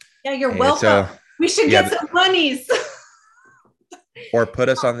now. Yeah, you're And welcome. We should yeah, get some monies. or put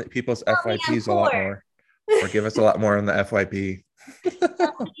us on people's FYPs a lot more, or give us a lot more on the FYP.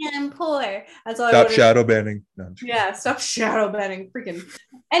 I'm poor. That's all. Stop shadow banning. No, yeah, stop shadow banning. Freaking.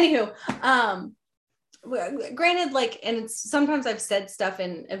 Anywho, granted, like, and it's sometimes I've said stuff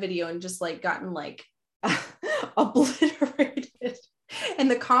in a video and just like gotten like obliterated in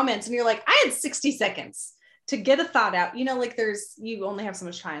the comments, and you're like, I had 60 seconds to get a thought out. You know, like you only have so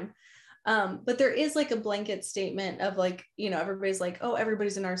much time. But there is like a blanket statement of like, you know, everybody's like, oh,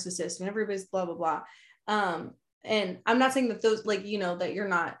 everybody's a narcissist and everybody's blah, blah, blah. And I'm not saying that those, like, you know, that you're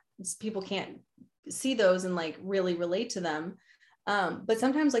not, people can't see those and like really relate to them. But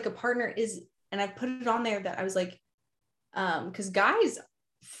sometimes like a partner is, and I've put it on there that I was like, because guys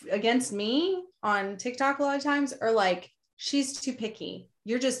against me on TikTok a lot of times are like, she's too picky.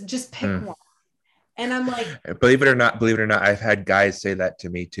 You're just pick one. And I'm like, believe it or not, I've had guys say that to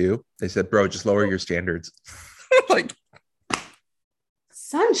me too. They said, bro, just lower your standards. Like,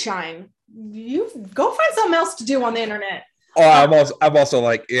 sunshine, you go find something else to do on the internet. Oh, I'm also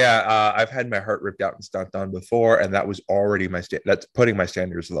like, yeah, I've had my heart ripped out and stomped on before, and that was already that's putting my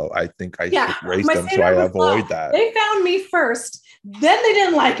standards low. I think I should raise them so I avoid that. They found me first, then they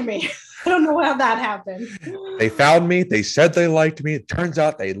didn't like me. I don't know how that happened. They found me, they said they liked me. It turns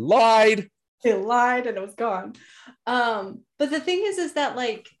out they lied. They lied and it was gone. But the thing is that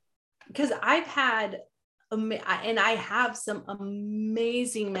like, because I've had and I have some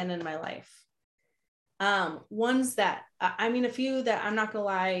amazing men in my life. Ones that, I mean, a few that I'm not gonna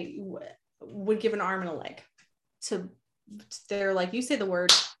lie, would give an arm and a leg to, they're like, you say the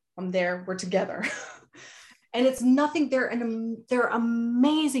word, I'm there, we're together. And it's nothing, they're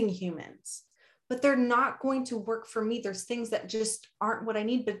amazing humans, but they're not going to work for me. There's things that just aren't what I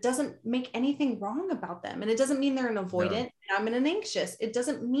need, but it doesn't make anything wrong about them. And it doesn't mean they're an avoidant. No. I'm an anxious. It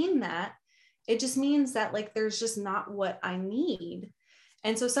doesn't mean that. It just means that like, there's just not what I need.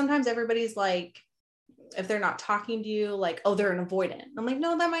 And so sometimes everybody's like, if they're not talking to you, like, oh, they're an avoidant. I'm like,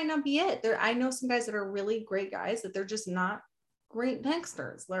 no, that might not be it. I know some guys that are really great guys that they're just not great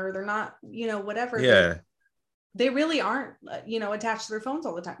texters, or they're not, you know, whatever. Yeah. They really aren't, you know, attached to their phones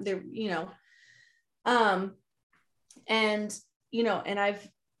all the time. They're, you know, and, you know, and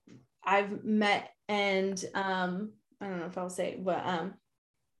I've met, and, I don't know if I'll say, but,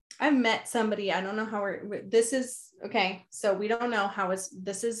 I've met somebody, I don't know how this is, okay. So we don't know how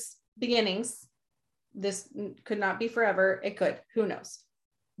this is beginnings. This could not be forever. It could, who knows?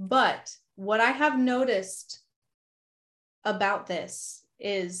 But what I have noticed about this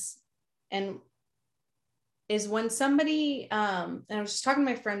is when somebody, and I was just talking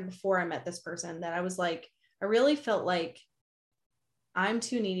to my friend before I met this person, that I was like, I really felt like I'm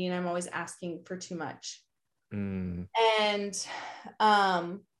too needy and I'm always asking for too much. And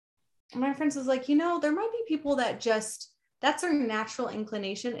my friend was like, you know, there might be people that just, that's their natural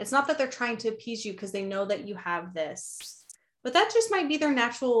inclination. It's not that they're trying to appease you because they know that you have this, but that just might be their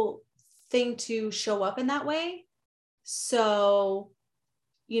natural thing to show up in that way. So,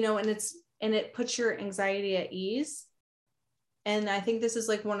 you know, and it puts your anxiety at ease. And I think this is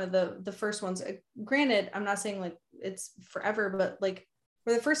like one of the first ones. Granted, I'm not saying like it's forever, but like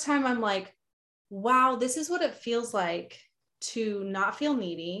for the first time, I'm like, wow, this is what it feels like to not feel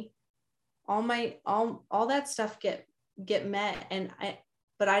needy. All that stuff get met,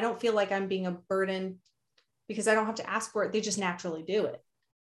 but I don't feel like I'm being a burden because I don't have to ask for it. They just naturally do it.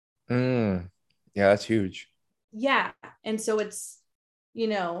 Yeah, that's huge. Yeah. And so it's, you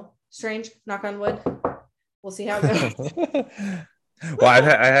know, strange, knock on wood. We'll see how it goes. Well,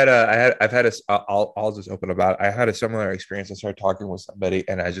 I'll just open about it. I had a similar experience. I started talking with somebody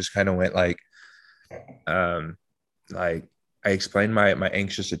and I just kind of went like I explained my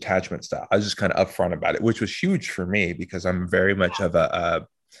anxious attachment style. I was just kind of upfront about it, which was huge for me because I'm very much of a,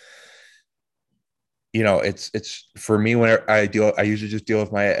 you know, it's for me whenever I usually just deal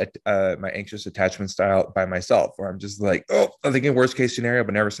with my my anxious attachment style by myself, where I'm just like, oh, I'm thinking worst case scenario,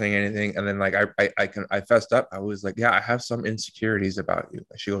 but never saying anything. And then like I fessed up. I was like, yeah, I have some insecurities about you.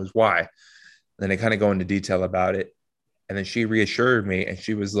 She goes, why? And then I kind of go into detail about it, and then she reassured me, and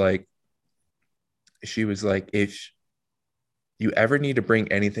she was like, if you ever need to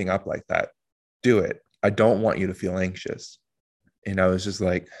bring anything up like that, do it. I don't want you to feel anxious. And I was just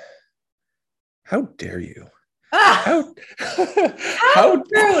like, how dare you? Ah, How how how rude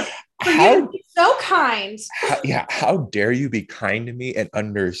for you to how, be so kind. yeah, how dare you be kind to me and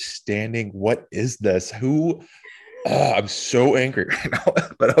understanding what is this? Who I'm so angry right now.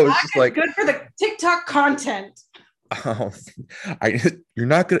 But I was just It's like, good for the TikTok content. oh, you're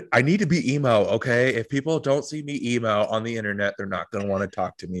not gonna, I need to be emo, okay? If people don't see me emo on the internet, they're not gonna want to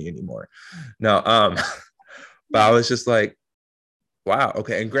talk to me anymore. No, but I was just like, wow,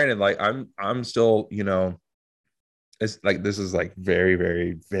 okay. And granted, like I'm still, it's like this is like very,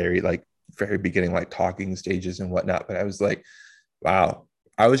 very, very like very beginning, like talking stages and whatnot. But I was like, wow,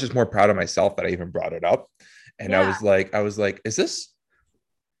 I was just more proud of myself that I even brought it up. And Yeah. I was like, is this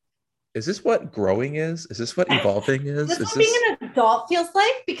what growing is? Is this what evolving is? That's what being an adult feels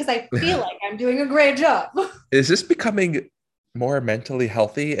like, because I feel like I'm doing a great job. is this becoming more mentally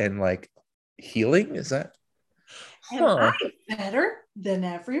healthy and like healing? Is that, Am I huh? better than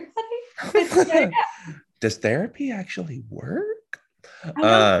everybody? Yeah. Does therapy actually work? I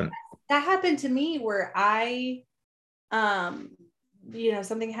know Um, that happened to me where um,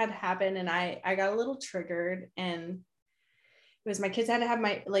 something had happened and I got a little triggered, and it was my kids had to have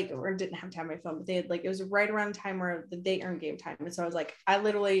my or didn't have to have my phone, but they had it was right around the time where they earned game time. And so I was like, I have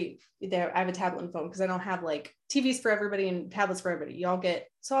a tablet and phone because I don't have like TVs for everybody and tablets for everybody. Y'all get,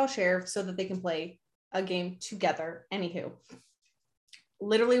 so I'll share so that they can play a game together. Anywho,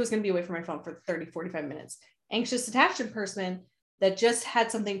 literally was going to be away from my phone for 30-45 minutes. Anxious attachment person that just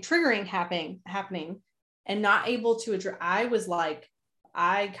had something triggering happening and not able to address. I was like,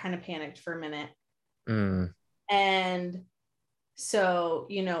 I kind of panicked for a minute. And so,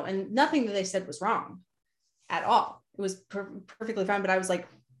 and nothing that they said was wrong at all. It was perfectly fine, but I was like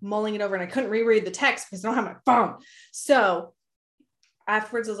mulling it over and I couldn't reread the text because I don't have my phone. So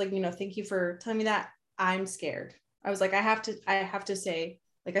afterwards I was like, thank you for telling me that. I'm scared. I was like, I have to say,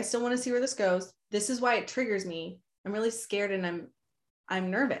 like, I still want to see where this goes. This is why it triggers me. I'm really scared and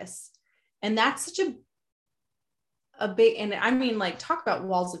I'm nervous. And that's such a big, and I mean, like, talk about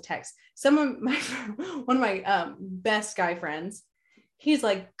walls of text. One of my best guy friends, he's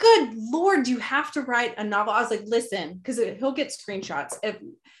like, good Lord, you have to write a novel. I was like, listen, because he'll get screenshots.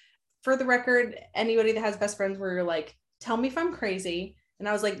 For the record, anybody that has best friends where you're like, tell me if I'm crazy. And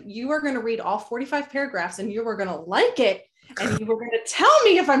I was like, you are going to read all 45 paragraphs and you are going to like it. And you were going to tell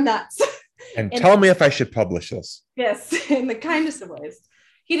me if I'm nuts. and tell me if I should publish this. Yes, in the kindest of ways.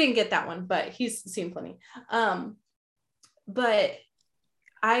 He didn't get that one, but he's seen plenty. But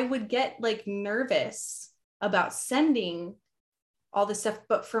I would get like nervous about sending all this stuff.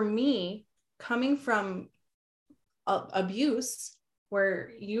 But for me, coming from abuse,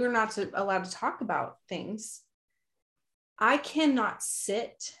 where you are not allowed to talk about things, I cannot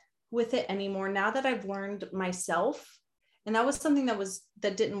sit with it anymore now that I've learned myself. And that was something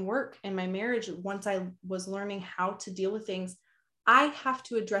that didn't work in my marriage. Once I was learning how to deal with things, I have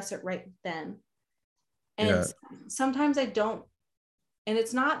to address it right then. And Yeah. sometimes I don't. And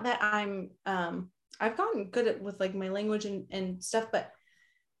it's not that I've gotten good at with like my language and stuff, but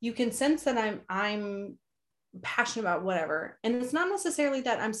you can sense that I'm passionate about whatever. And it's not necessarily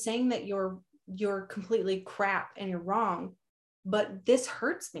that I'm saying that you're completely crap and you're wrong, but this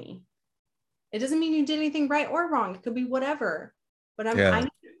hurts me. It doesn't mean you did anything right or wrong. It could be whatever. But Yeah.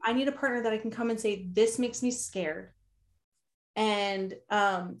 I need a partner that I can come and say, this makes me scared. And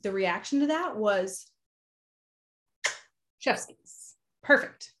the reaction to that was chef's kiss.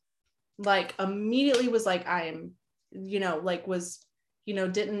 Perfect. Like immediately was like, I am, like was,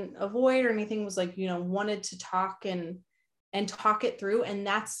 didn't avoid or anything, was like, wanted to talk and talk it through. And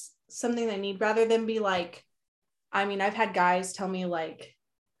that's something I need, rather than be like, I mean, I've had guys tell me like,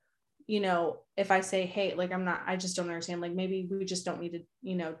 if I say, hey, like, I just don't understand. Like, maybe we just don't need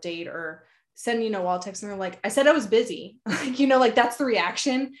to, date, or send, wall text. And they're like, I said I was busy. Like, like that's the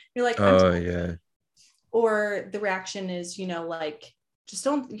reaction. You're like, Oh, yeah. or the reaction is, like, just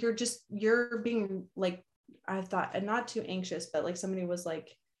don't, you're being like, I thought not too anxious, but like somebody was like,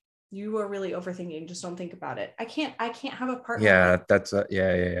 you are really overthinking. Just don't think about it. I can't have a partner. Yeah, that's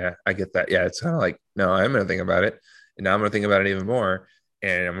yeah. I get that. Yeah, it's kind of like, no, I'm gonna think about it, and now I'm gonna think about it even more,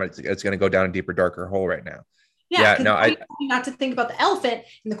 and it's gonna go down a deeper, darker hole right now. Yeah, Yeah, because no, I not to think about the elephant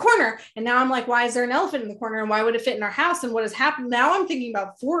in the corner, and now I'm like, why is there an elephant in the corner, and why would it fit in our house, and what has happened? Now I'm thinking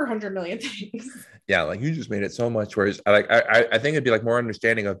about 400 million things. yeah, like you just made it so much worse. I think it'd be like more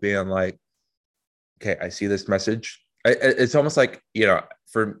understanding of being like, okay, I see this message. It's almost like,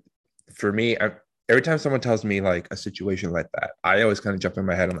 for me, every time someone tells me like a situation like that, I always kind of jump in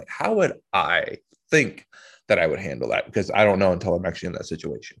my head. I'm like, how would I think that I would handle that? Because I don't know until I'm actually in that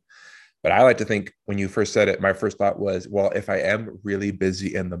situation. But I like to think when you first said it, my first thought was, well, if I am really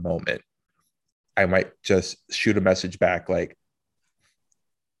busy in the moment, I might just shoot a message back like,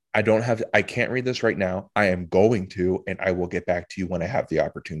 I can't read this right now. I am going to, and I will get back to you when I have the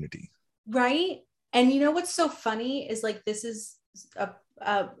opportunity. Right. And you know what's so funny is like this is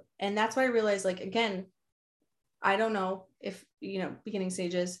a and that's why I realized, like, again, I don't know if beginning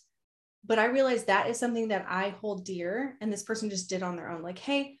stages, but I realized that is something that I hold dear, and this person just did on their own. Like,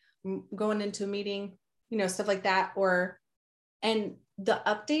 hey, I'm going into a meeting, stuff like that, and the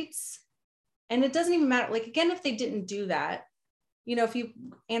updates, and it doesn't even matter. Like, again, if they didn't do that, if you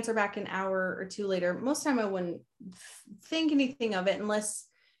answer back an hour or two later, most time I wouldn't think anything of it unless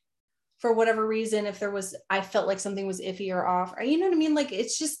for whatever reason, if I felt like something was iffy or off, or you know what I mean? Like,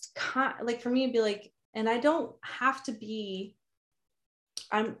 it's just like for me, it'd be like, and I don't have to be,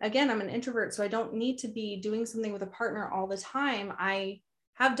 I'm an introvert, so I don't need to be doing something with a partner all the time. I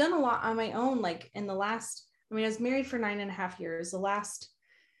have done a lot on my own, like in the last, I was married for 9.5 years. The last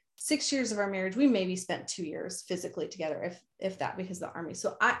 6 years of our marriage, we maybe spent 2 years physically together, if that, because of the army.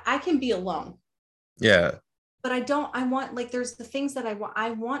 So I can be alone. Yeah. But I want, like, there's the things that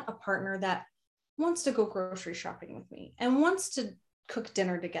I want a partner that wants to go grocery shopping with me and wants to cook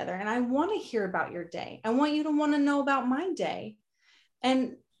dinner together. And I want to hear about your day. I want you to want to know about my day.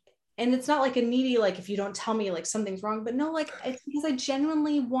 And it's not like a needy, like, if you don't tell me, like, something's wrong, but no, like, it's because I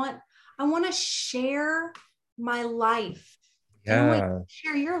genuinely I want to share my life, and I want Yeah. to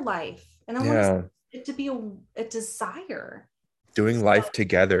share your life, and I want Yeah. it to be a desire. Doing So, life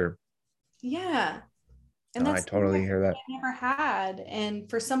together. yeah. And No, I that's something totally hear that. I never had. And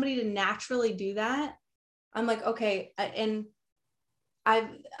for somebody to naturally do that, I'm like, okay. And I've,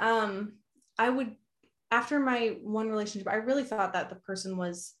 I would, after my one relationship, I really thought that the person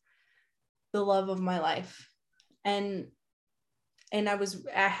was the love of my life. And I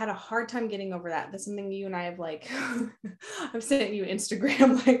had a hard time getting over that. That's something you and I have, like, I've sent you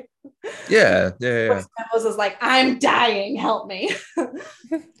Instagram, like, Yeah. Yeah. was like, I'm dying, help me.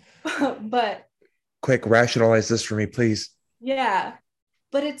 But Quick, rationalize this for me, please. yeah,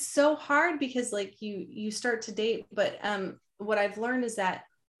 but it's so hard because, like, you start to date, but what I've learned is that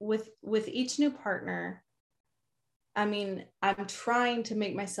with each new partner, I'm trying to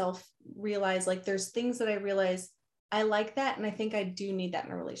make myself realize, like, there's things that I realize I like that, and I think I do need that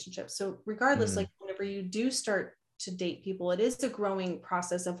in a relationship. So regardless, Mm. like, whenever you do start to date people, it is a growing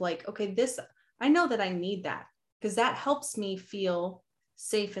process of, like, okay, this, I know that I need that, because that helps me feel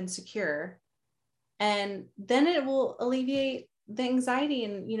safe and secure, and then it will alleviate the anxiety,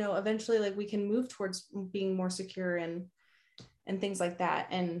 and eventually, like, we can move towards being more secure and things like that.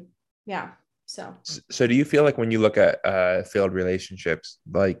 And yeah, so So do you feel like when you look at failed relationships,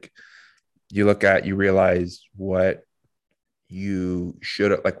 like you realize what you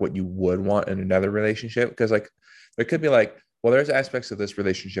should, like what you would want in another relationship? Because like there could be like, well, there's aspects of this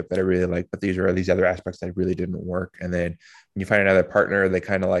relationship that I really like, but these other aspects that really didn't work. And then when you find another partner, they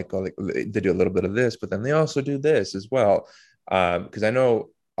kind of like go, like they do a little bit of this, but then they also do this as well. Because I know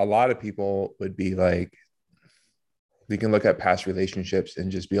a lot of people would be like, they can look at past relationships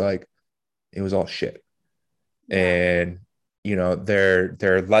and just be like, it was all shit. yeah. And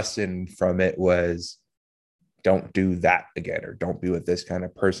their lesson from it was, don't do that again, or don't be with this kind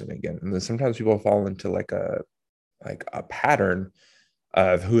of person again. And then sometimes people fall into like a pattern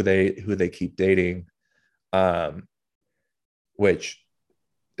of who they keep dating, um which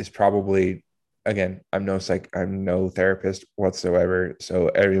is probably, again, I'm no therapist whatsoever, so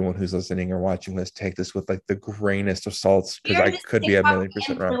everyone who's listening or watching this, take this with like the grainest of salts, We because are I just could be a TikTok million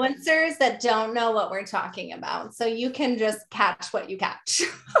percent wrong. influencers that don't know what we're talking about. So you can just catch what you catch.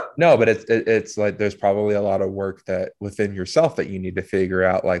 No, but it's like there's probably a lot of work that within yourself that you need to figure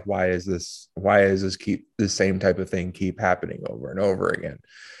out, like, why is this keep the same type of thing keep happening over and over again.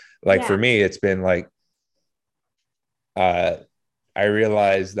 Like Yeah. for me, it's been like, uh I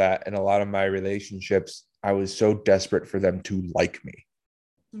realized that in a lot of my relationships, I was so desperate for them to like me.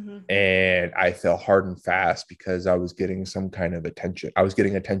 Mm-hmm. And I fell hard and fast because I was getting some kind of attention. I was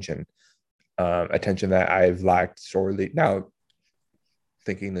getting attention, attention that I've lacked sorely. Now,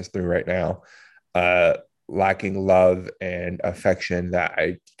 thinking this through right now, uh, lacking love and affection that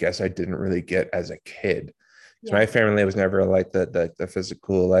I guess I didn't really get as a kid. So Yeah. my family was never like the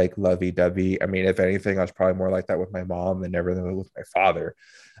physical, like lovey dovey. I mean, if anything, I was probably more like that with my mom than ever with my father.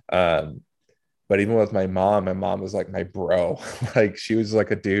 Um, but even with my mom was like my bro. Like she was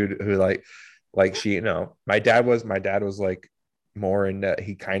like a dude who like she, my dad was like more into,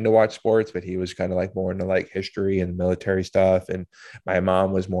 he kind of watched sports, but he was kind of like more into like history and military stuff. And my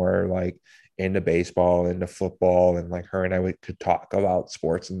mom was more like into baseball, into football, and like her and could talk about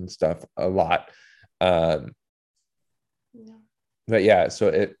sports and stuff a lot. Um, Yeah. but yeah,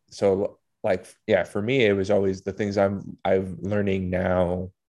 so like yeah, for me it was always the things I'm learning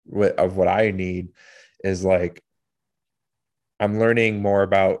now of what I need is like I'm learning more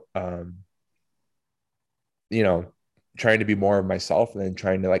about you know, trying to be more of myself and then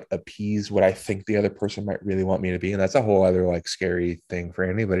trying to like appease what I think the other person might really want me to be. And that's a whole other like scary thing for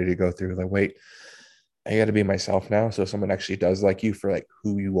anybody to go through. Like, wait, I got to be myself now. So if someone actually does like you for like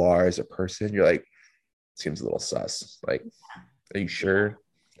who you are as a person, you're like, seems a little sus. Like, are you Yeah. sure?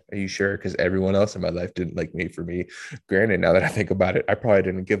 Are you sure? Because everyone else in my life didn't like me for me. Granted, now that I think about it, I probably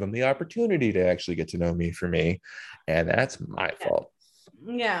didn't give them the opportunity to actually get to know me for me. And that's my Yeah. fault.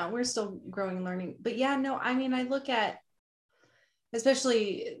 Yeah, we're still growing and learning. But yeah, no, I mean, I look at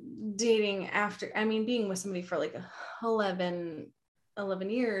especially dating after, I mean, being with somebody for like 11, 11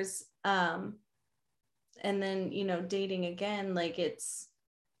 years, and then, dating again, like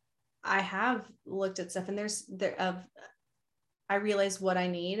I have looked at stuff and I realize what I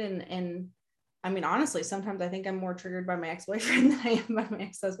need. And I mean, honestly, sometimes I think I'm more triggered by my ex-boyfriend than I am by my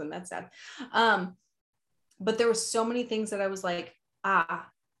ex-husband. That's sad. But there were so many things that I was like,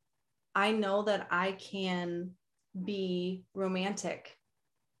 I know that I can be romantic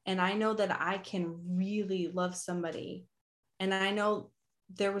and I know that I can really love somebody. And I know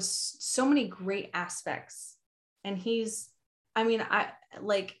there was so many great aspects. And I mean,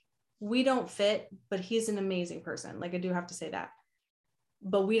 we don't fit, but he's an amazing person. Like I do have to say that.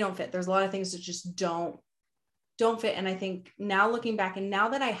 But we don't fit. There's a lot of things that just don't fit. And I think now looking back and now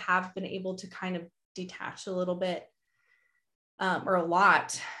that I have been able to kind of detach a little bit, or a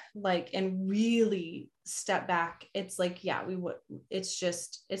lot, like, and really step back, it's like, yeah,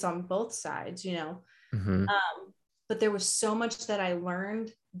 it's on both sides. Mm-hmm. But there was so much that I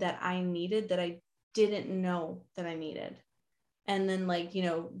learned that I needed that I didn't know that I needed. And then like,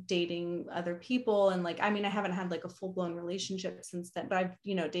 dating other people and like, I mean, I haven't had like a full-blown relationship since then, but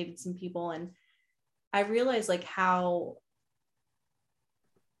I've, dated some people and I realized like how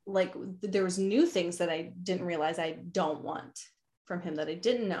like there was new things that I didn't realize I don't want from him that I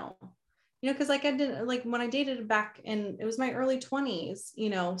didn't know, because like I didn't like when I dated back and it was my early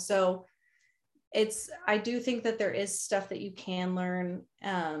 20s, so I do think that there is stuff that you can learn,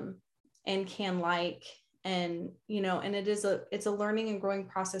 and can like, and and it's a learning and growing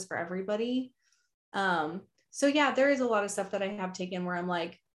process for everybody. So yeah, there is a lot of stuff that I have taken where I'm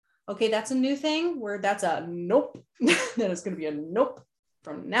like, okay, that's a new thing where that's a nope. That is going to be a nope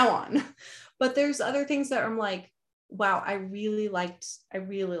from now on. But there's other things that I'm like, wow, I really liked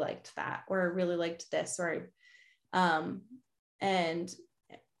that, or I really liked this, or and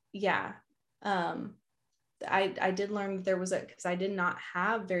yeah, I did learn that there was because I did not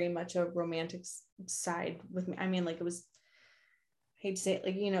have very much a romantic side with me. I mean, like it was, I hate to say it,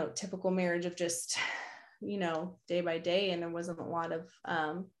 like, typical marriage of just, day by day. And there wasn't a lot of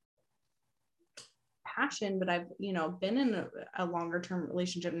passion, but I've, been in a longer term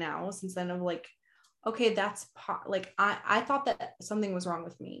relationship now since then of like, okay, like, I thought that something was wrong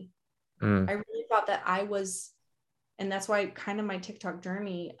with me. Mm. I really thought that I was, and that's why kind of my TikTok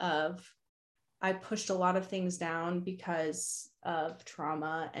journey of, I pushed a lot of things down because of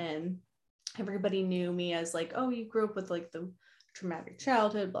trauma, and everybody knew me as like, oh, you grew up with like the traumatic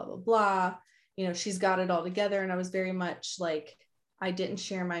childhood, blah, blah, blah. She's got it all together. And I was very much like, I didn't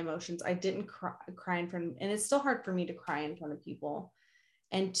share my emotions. I didn't cry in front of, and it's still hard for me to cry in front of people.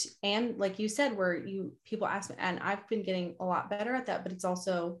 And like you said, where people ask me, and I've been getting a lot better at that, but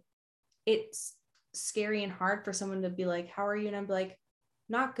it's scary and hard for someone to be like, how are you? And I'm like,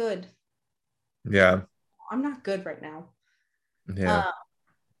 not good. Yeah. I'm not good right now. Yeah. Uh,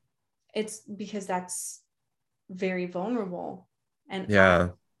 it's because that's very vulnerable. And I Yeah.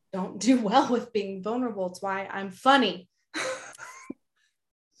 don't do well with being vulnerable. It's why I'm funny.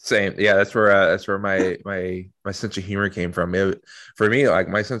 Same. Yeah, that's where my sense of humor came from. For me, like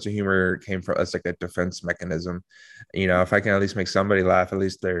my sense of humor came from as like a defense mechanism. If I can at least make somebody laugh, at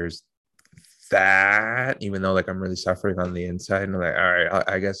least there's that. Even though like I'm really suffering on the inside, and I'm like, all right,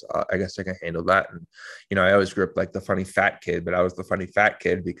 I guess I can handle that. And I always grew up like the funny fat kid, but I was the funny fat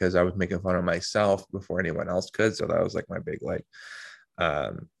kid because I was making fun of myself before anyone else could. So that was like my big like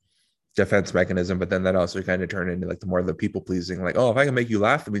um defense mechanism. But then that also kind of turned into like the more the people pleasing, like, oh, if I can make you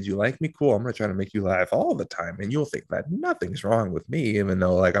laugh, that means you like me. Cool. I'm gonna try to make you laugh all the time, and you'll think that nothing's wrong with me, even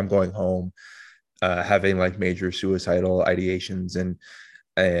though like I'm going home having like major suicidal ideations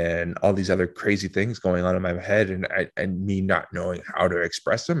and all these other crazy things going on in my head, and me not knowing how to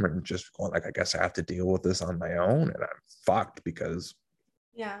express them, and just going like, I guess I have to deal with this on my own, and I'm fucked because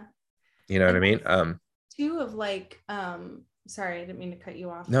Yeah. You know what I And mean? two of like, sorry, I didn't mean to cut you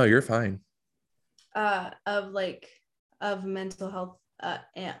off. No, you're fine. Of like, of mental health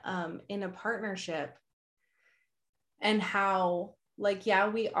in a partnership, and how like, yeah,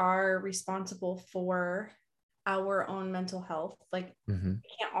 we are responsible for our own mental health. Like, it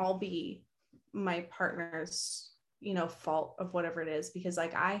can't all be my partner's, fault of whatever it is, because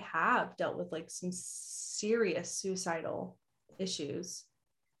like I have dealt with like some serious suicidal issues,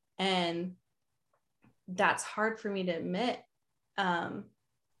 and that's hard for me to admit, and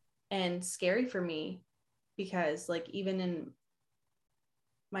scary for me, because like even in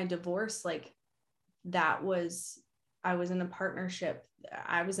my divorce, like that was, I was in a partnership,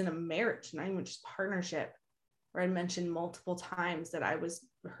 I was in a marriage, not even just partnership, where I mentioned multiple times that I was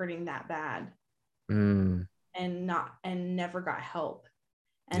hurting that bad, and never got help.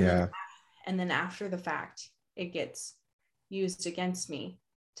 And Yeah. then after the fact, it gets used against me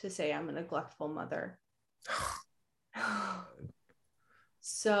to say I'm a neglectful mother.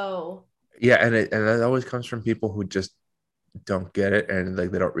 So Yeah, and that always comes from people who just don't get it, and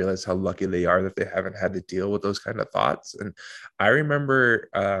like they don't realize how lucky they are that they haven't had to deal with those kind of thoughts. And I remember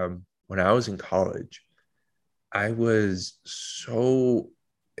when I was in college, I was so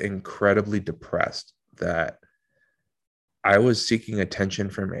incredibly depressed that I was seeking attention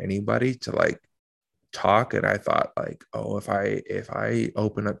from anybody to like talk. And I thought like, oh, if I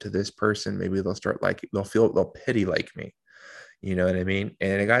open up to this person, maybe they'll start like they'll pity like me. You know what I mean?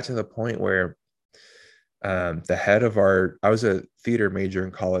 And it got to the point where the head of I was a theater major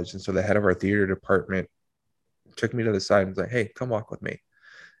in college. And so the head of our theater department took me to the side and was like, hey, come walk with me.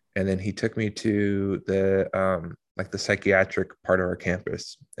 And then he took me to like the psychiatric part of our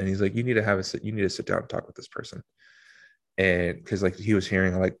campus. And he's like, you need to sit down and talk with this person. And because like he was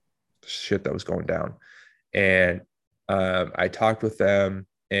hearing like shit that was going down. And I talked with them,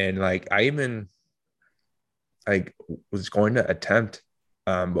 and like I even like was going to attempt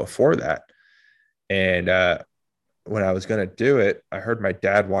before that. And when I was gonna do it, I heard my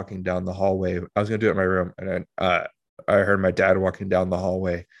dad walking down the hallway. I was gonna do it in my room, and then I heard my dad walking down the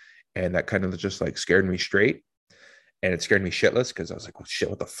hallway, and that kind of just like scared me straight, and it scared me shitless because I was like, "Oh shit,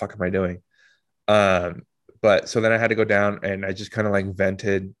 what the fuck am I doing?" Um, but so then I had to go down, and I just kind of like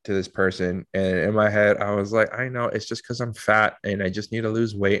vented to this person, and in my head, I was like, "I know it's just because I'm fat, and I just need to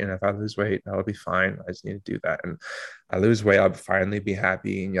lose weight, and if I lose weight, that'll be fine. I just need to do that, and I lose weight, I'll finally be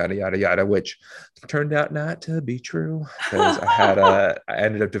happy, and yada yada yada," which turned out not to be true because I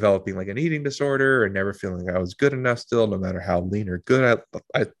ended up developing like an eating disorder and never feeling like I was good enough still, no matter how lean or good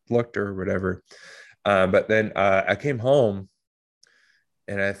I looked or whatever. But then I came home,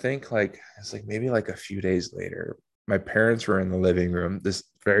 and I think like it's like maybe like a few days later, my parents were in the living room, this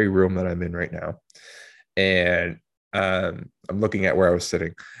very room that I'm in right now. And I'm looking at where I was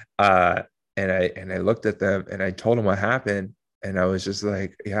sitting. And I looked at them and I told them what happened. And I was just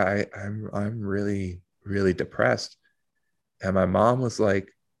like, yeah, I'm really, really depressed. And my mom was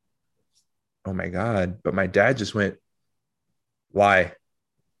like, oh my God. But my dad just went, why?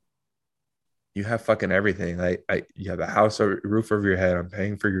 You have fucking everything. You have a house, a roof over your head. I'm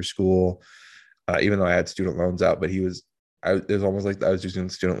paying for your school. Even though I had student loans out, but it was almost like I was using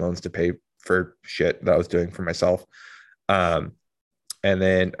student loans to pay for shit that I was doing for myself. Um, and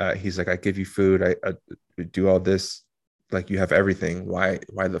then he's like, I give you food, I do all this, like you have everything. Why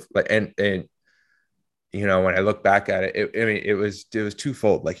the like, and when I look back at it, I mean, it was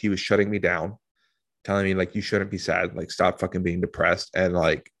twofold. Like he was shutting me down, telling me like you shouldn't be sad, like stop fucking being depressed, and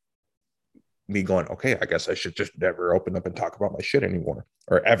like me going, okay, I guess I should just never open up and talk about my shit anymore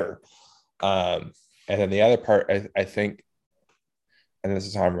or ever. Um, and then the other part, I think, and this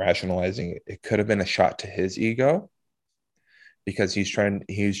is how I'm rationalizing it, it could have been a shot to his ego because he's trying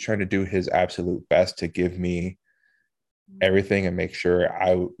to do his absolute best to give me everything and make sure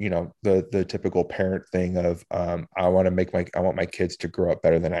the typical parent thing of I want my kids to grow up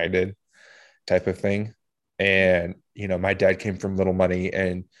better than I did type of thing. And my dad came from little money,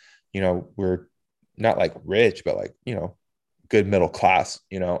 and we're not like rich, but like good middle class,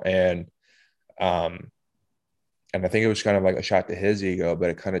 um and I think it was kind of like a shot to his ego,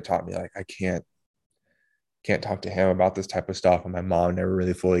 but it kind of taught me like I can't talk to him about this type of stuff, and my mom never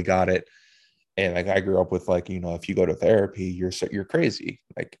really fully got it. And like I grew up with like if you go to therapy, you're crazy,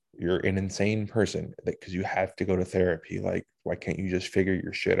 like you're an insane person because you have to go to therapy. Like why can't you just figure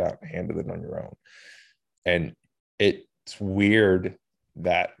your shit out and handle it on your own? And it's weird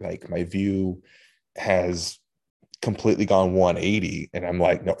that like my view has completely gone 180, and I'm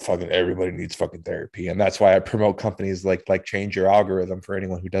like, no, fucking everybody needs fucking therapy. And that's why I promote companies like Change Your Algorithm for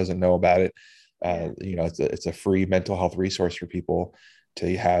anyone who doesn't know about it. It's a free mental health resource for people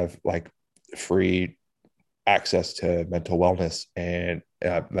to have like free access to mental wellness, and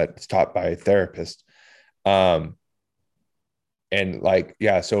that's taught by therapists. Um, and like,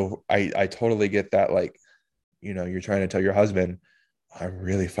 yeah, so I totally get that. Like, you're trying to tell your husband, I'm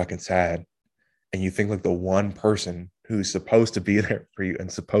really fucking sad. And you think like the one person who's supposed to be there for you and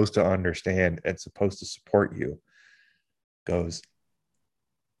supposed to understand and supposed to support you goes,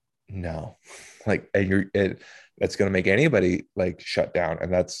 no. Like, and that's going to make anybody like shut down.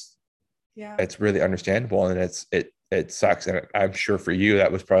 And Yeah. it's really understandable. And it sucks. And I'm sure for you,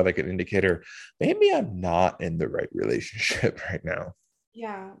 that was probably like an indicator. Maybe I'm not in the right relationship right now.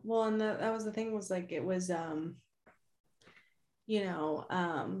 Yeah. Well, and that was the thing, was like, it was, you know,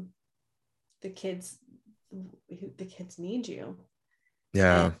 the kids, the kids need you,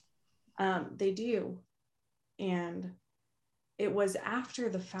 and Yeah. they do. And it was after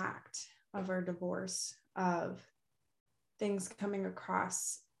the fact of our divorce, of things coming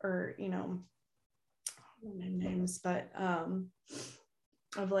across, or, names, but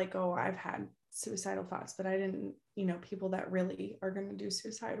of like, oh, I've had suicidal thoughts, but I didn't, people that really are going to do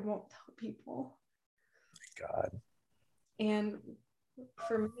suicide won't tell people. God. And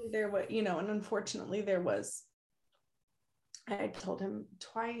for me, there was, and unfortunately there was, I had told him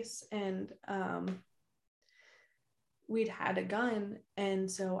twice, and we'd had a gun. And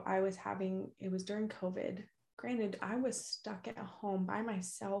so it was during COVID. Granted, I was stuck at home by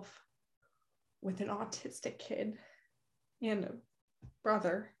myself with an autistic kid and a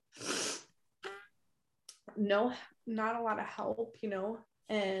brother. No, not a lot of help,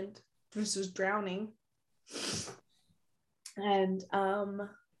 and this was drowning. And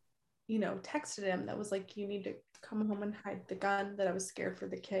texted him that was like, you need to come home and hide the gun, that I was scared for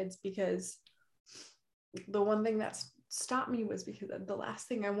the kids, because the one thing that stopped me was because the last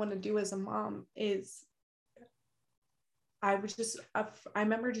thing I want to do as a mom is, I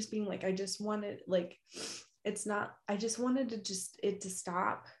remember just being like, I just wanted, like, I just wanted it to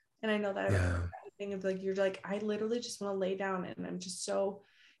stop. And I know that thing of like, you're like, I literally just want to lay down, and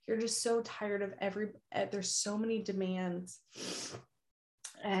you're just so tired of there's so many demands.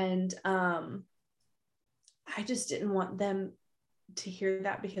 And I just didn't want them to hear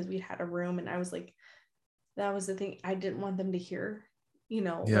that, because we had a room, and I was like, that was the thing. I didn't want them to hear,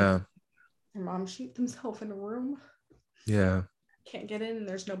 like their mom shoot themselves in a room. Yeah. Can't get in, and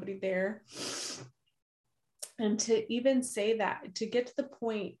there's nobody there. And to even say that, to get to the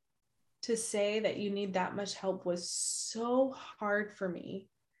point to say that you need that much help, was so hard for me.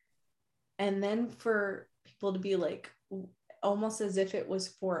 And then for people to be like, almost as if it was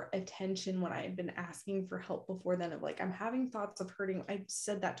for attention, when I had been asking for help before then, of like, I'm having thoughts of hurting. I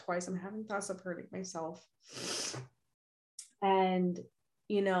said that twice. I'm having thoughts of hurting myself. And,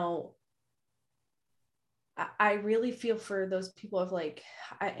 I really feel for those people of like,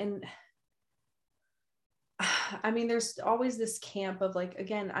 I mean, there's always this camp of like,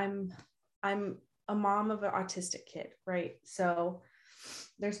 again, I'm a mom of an autistic kid, right? So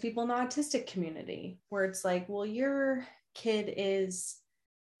there's people in the autistic community where it's like, well, your kid is,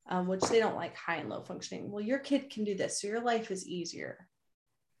 which they don't like, high and low functioning. Well, your kid can do this, so your life is easier,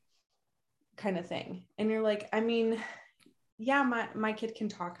 kind of thing. And you're like, I mean, yeah, my kid can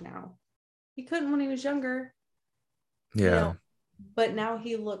talk now. He couldn't when he was younger. Yeah. But now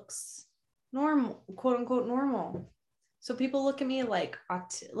he looks normal, quote unquote normal. So people look at me like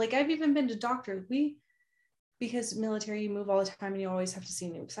I've even been to doctors. Because military, you move all the time, and you always have to see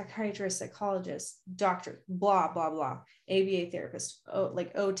new psychiatrists, psychologists, doctors, blah, blah, blah, ABA therapist,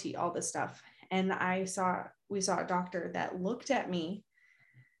 like OT, all this stuff. And we saw a doctor that looked at me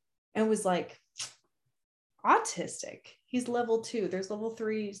and was like, autistic. He's level 2. There's level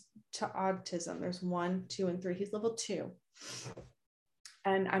 3 to autism. There's 1, 2, and 3. He's level 2.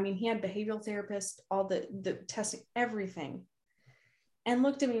 And I mean, he had behavioral therapists, all the testing, everything. And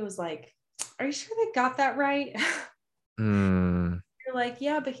looked at me and was like, are you sure they got that right? You're like,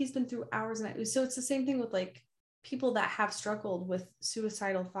 yeah, but he's been through hours and hours. So it's the same thing with like people that have struggled with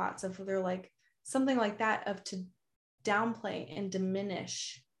suicidal thoughts, of they're like something like that, of to downplay and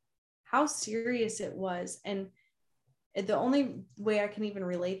diminish how serious it was. And the only way I can even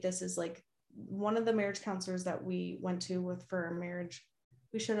relate this is like, one of the marriage counselors that we went to with for our marriage,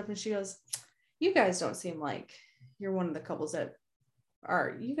 we showed up and she goes, you guys don't seem like you're one of the couples that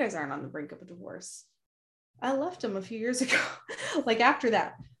you guys aren't on the brink of a divorce. I left him a few years ago. Like after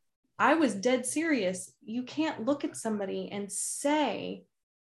that, I was dead serious. You can't look at somebody and say,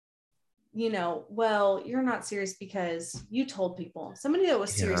 well, you're not serious because you told people. Somebody that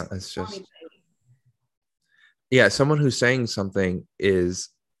was serious. Yeah, it's just, yeah, someone who's saying something is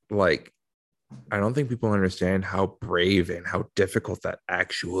like I don't think people understand how brave and how difficult that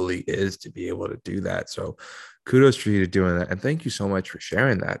actually is to be able to do that. So kudos for you to doing that. And thank you so much for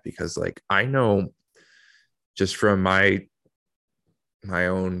sharing that, because like I know just from my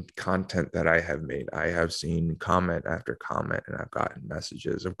own content that I have made, I have seen comment after comment, and I've gotten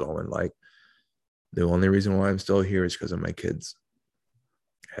messages of going like, the only reason why I'm still here is because of my kids.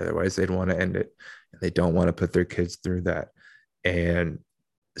 Otherwise, they'd want to end it. And they don't want to put their kids through that. And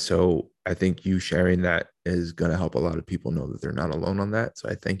so I think you sharing that is going to help a lot of people know that they're not alone on that. So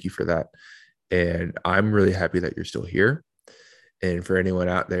I thank you for that. And I'm really happy that you're still here. And for anyone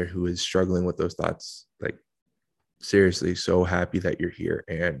out there who is struggling with those thoughts, like seriously, so happy that you're here.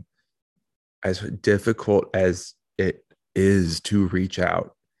 And as difficult as it is to reach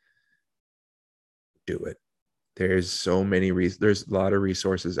out, do it. There's so many there's a lot of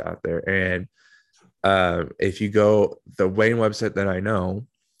resources out there. And if you go, the Wayne website that I know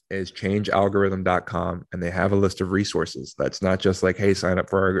is changealgorithm.com, and they have a list of resources. That's not just like, hey, sign up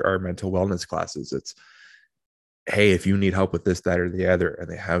for our mental wellness classes. It's, hey, if you need help with this, that, or the other. And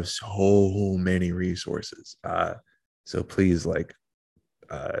they have so many resources. So please, like,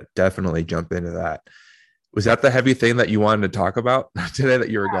 definitely jump into that. Was that the heavy thing that you wanted to talk about today that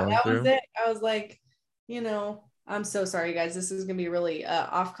you were going That was through? it. I was like, I'm so sorry, guys. This is gonna be a really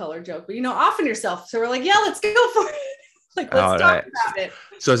off color joke, but offing yourself. So we're like, yeah, let's go for it. Like, let's Oh, talk nice. about it.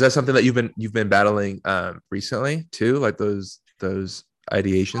 So is that something that you've been battling recently too, like those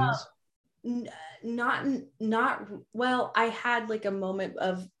ideations? N- not not well, I had like a moment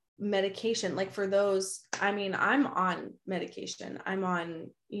of medication. Like for those, I mean, I'm on medication. I'm on,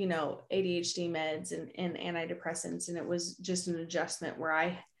 ADHD meds and antidepressants. And it was just an adjustment where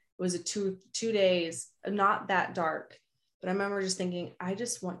it was a two days, not that dark. But I remember just thinking, I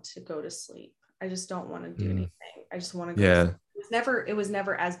just want to go to sleep. I just don't want to do anything. I just want to go to Yeah. sleep. It was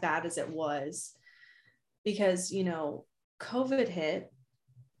never as bad as it was because, COVID hit.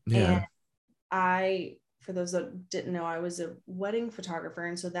 And Yeah. for those that didn't know, I was a wedding photographer.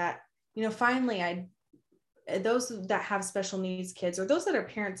 And so that, finally those that have special needs kids, or those that are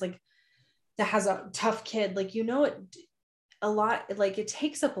parents, like that has a tough kid, like, a lot, like it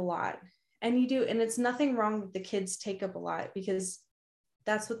takes up a lot. And and it's nothing wrong that the kids take up a lot, because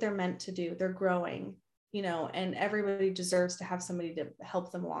that's what they're meant to do. They're growing, and everybody deserves to have somebody to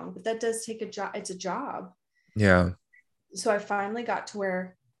help them along. But that does take a job. It's a job. Yeah. So I finally got to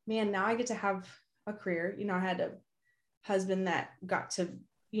where, man, now I get to have a career. I had a husband that got to,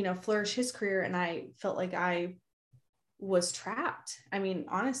 flourish his career, and I felt like I was trapped. I mean,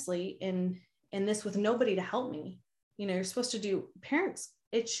 honestly, in this with nobody to help me. You're supposed to do parents.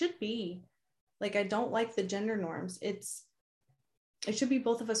 It should be like, I don't like the gender norms. It should be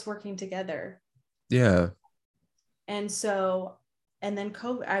both of us working together. Yeah. And so, and then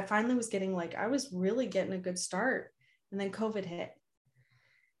COVID, I finally was getting like, I was really getting a good start. And then COVID hit.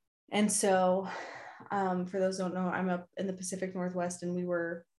 And so, for those who don't know, I'm up in the Pacific Northwest, and we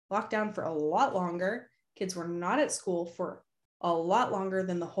were locked down for a lot longer. Kids were not at school for a lot longer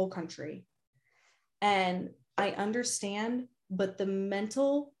than the whole country. And I understand, but the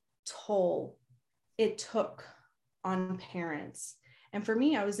mental toll it took on parents. And for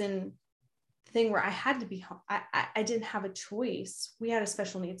me, I was in the thing where I had to be home. I didn't have a choice. We had a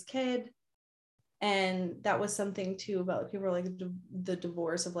special needs kid. And that was something too about people were like the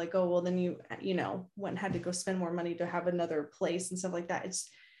divorce of like, oh, well, then you went and had to go spend more money to have another place and stuff like that.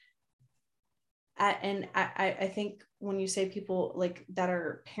 I think when you say people like that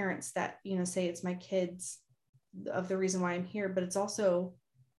are parents that, say it's my kids of the reason why I'm here, but it's also,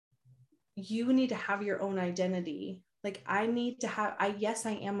 you need to have your own identity. Like I need to have, yes,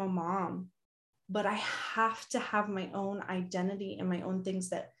 I am a mom, but I have to have my own identity and my own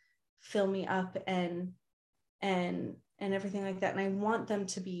things that fill me up and everything like that. And I want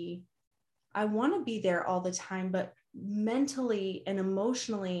to be there all the time, but mentally and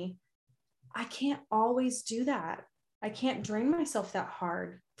emotionally, I can't always do that. I can't drain myself that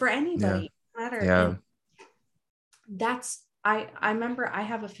hard for Yeah. anybody, no matter. Yeah. And I remember I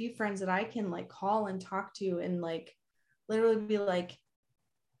have a few friends that I can like call and talk to and like literally be like,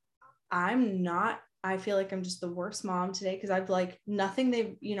 I feel like I'm just the worst mom today, because I've like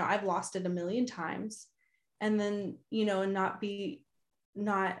nothing I've lost it a million times. And then, and not be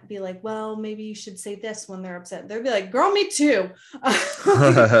like, well, maybe you should say this when they're upset. They'll be like, girl, me too.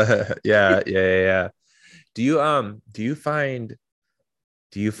 Yeah. Yeah. Do you find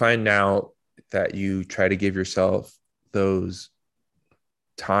now that you try to give yourself those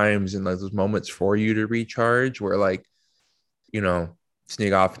times and those moments for you to recharge, where like, you know,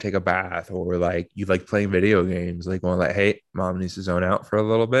 sneak off and take a bath, or like you like playing video games, like going like, hey, mom needs to zone out for a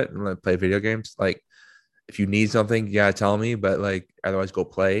little bit and like play video games. Like if you need something, you gotta tell me, but like otherwise go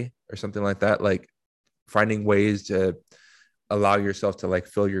play or something like that. Like finding ways to allow yourself to like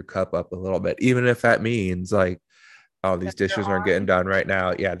fill your cup up a little bit, even if that means like, oh, these dishes aren't getting done right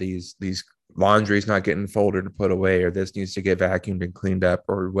now. Yeah, these laundry's not getting folded and put away, or this needs to get vacuumed and cleaned up,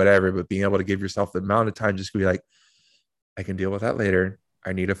 or whatever. But being able to give yourself the amount of time just to be like, I can deal with that later.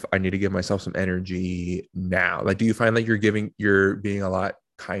 I need to give myself some energy now. Like, do you find that you're being a lot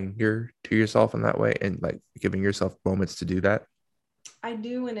kinder to yourself in that way and like giving yourself moments to do that? I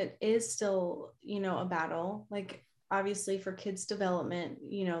do, and it is still, a battle. Like obviously for kids' development,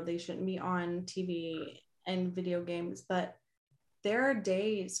 they shouldn't be on TV and video games, but there are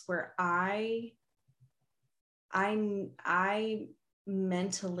days where I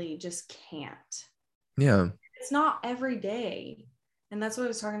mentally just can't. Yeah. It's not every day. And that's what I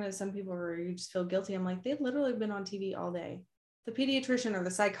was talking to some people where you just feel guilty. I'm like, they've literally been on TV all day. The pediatrician or the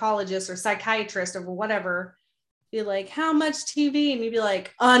psychologist or psychiatrist or whatever be like, how much TV? And you'd be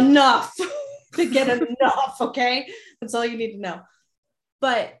like, enough to get enough. Okay. That's all you need to know.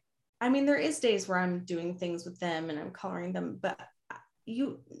 But I mean, there is days where I'm doing things with them and I'm coloring them, but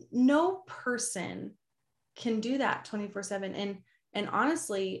no person can do that 24/7. And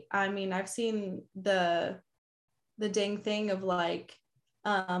honestly, I mean, I've seen the dang thing of like,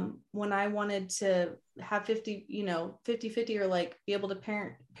 when I wanted to have 50-50 or like be able to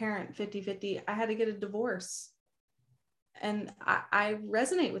parent 50-50, I had to get a divorce. And I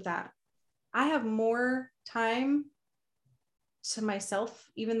resonate with that. I have more time to myself,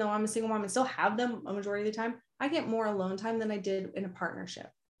 even though I'm a single mom and still have them a majority of the time. I get more alone time than I did in a partnership.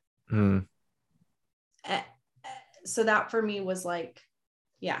 Mm. So that for me was like,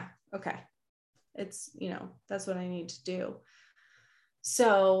 yeah, okay. It's, that's what I need to do.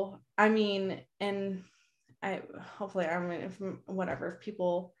 So, I mean, and hopefully if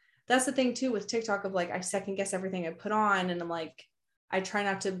people, that's the thing too with TikTok of like, I second guess everything I put on, and I'm like, I try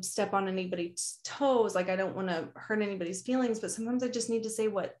not to step on anybody's toes. Like I don't want to hurt anybody's feelings, but sometimes I just need to say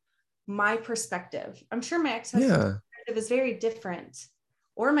what my perspective. I'm sure my ex-husband's perspective is very different,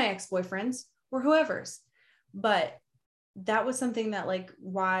 or my ex-boyfriend's or whoever's, but that was something that like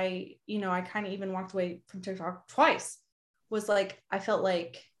why, I kind of even walked away from TikTok twice, was like, I felt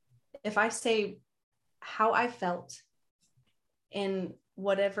like if I say how I felt in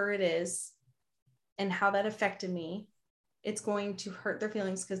whatever it is and how that affected me, it's going to hurt their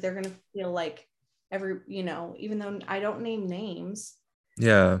feelings because they're going to feel like even though I don't name names.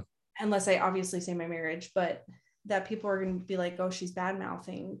 Yeah. Unless I obviously say my marriage, but that people are going to be like, oh, she's bad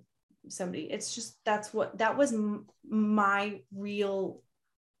mouthing somebody. It's just, that was my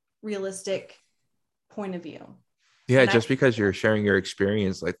realistic point of view. Yeah, just because you're sharing your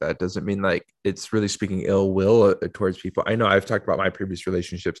experience like that doesn't mean like it's really speaking ill will towards people. I know I've talked about my previous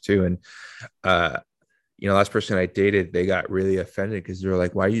relationships too, and last person I dated, they got really offended because they're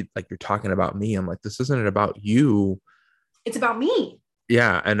like, "Why are you like you're talking about me?" I'm like, "This isn't about you. It's about me."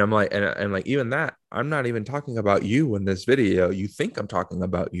 Yeah, and I'm like, and like even that, I'm not even talking about you in this video. You think I'm talking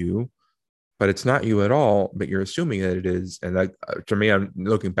about you, but it's not you at all. But you're assuming that it is, and that to me, I'm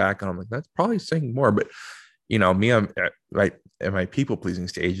looking back and I'm like, that's probably saying more. But me, I'm at my people pleasing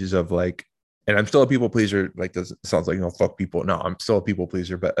stages of like, and I'm still a people pleaser. Like, this sounds like, fuck people. No, I'm still a people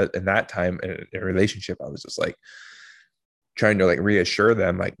pleaser. But in that time in a relationship, I was just like trying to like reassure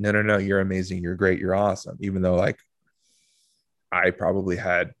them, like, no, no, no, you're amazing. You're great. You're awesome. Even though like I probably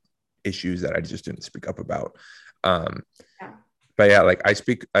had issues that I just didn't speak up about. Um, Yeah. but yeah, like I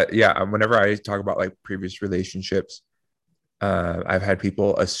speak, whenever I talk about like previous relationships, I've had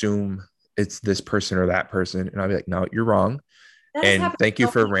people assume it's this person or that person, and I'll be like, no, you're wrong. That has And happened thank you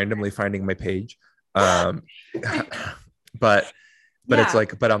so for many randomly finding my page. Um, but it's Yeah.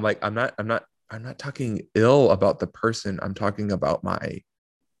 like, but I'm like, I'm not talking ill about the person. I'm talking about my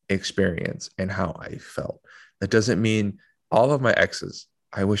experience and how I felt. That doesn't mean all of my exes,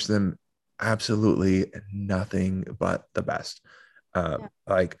 I wish them absolutely nothing but the best. Yeah.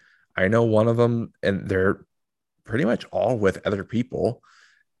 Like I know one of them, and they're pretty much all with other people,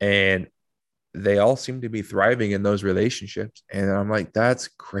 and they all seem to be thriving in those relationships. And I'm like, that's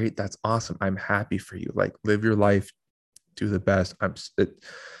great. That's awesome. I'm happy for you. Like, live your life, do the best.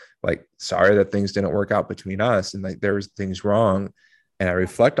 Like, sorry that things didn't work out between us, and like there was things wrong. And I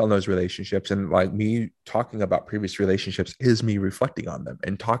reflect on those relationships, and like me talking about previous relationships is me reflecting on them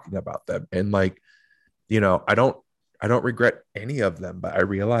and talking about them. And like, I don't regret any of them, but I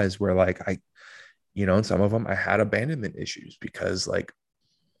realize where like in some of them I had abandonment issues because like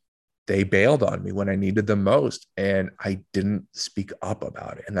they bailed on me when I needed them most. And I didn't speak up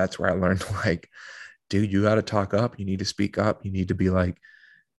about it. And that's where I learned like, dude, you got to talk up. You need to speak up. You need to be like,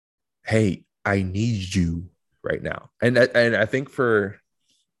 hey, I need you right now. And I think for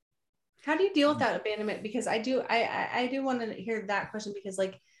how do you deal with that abandonment? Because I do want to hear that question, because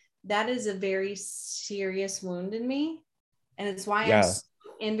like that is a very serious wound in me, and it's why I'm yeah, so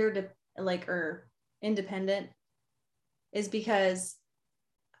independent, is because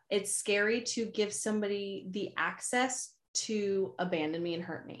it's scary to give somebody the access to abandon me and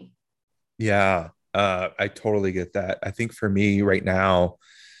hurt me. yeah, I totally get that. I think for me right now,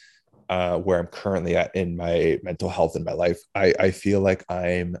 where I'm currently at in my mental health in my life, I feel like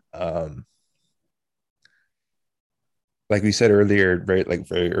I'm like we said earlier, very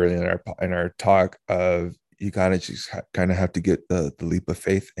early in our talk of you kind of just kind of have to get the leap of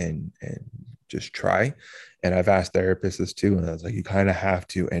faith and just try. And I've asked therapists this too, and I was like, you kind of have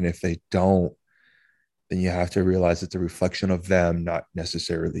to. And if they don't, then you have to realize it's a reflection of them, not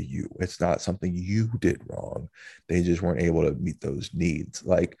necessarily you. It's not something you did wrong. They just weren't able to meet those needs.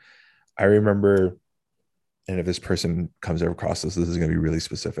 Like I remember, and if this person comes across this is going to be really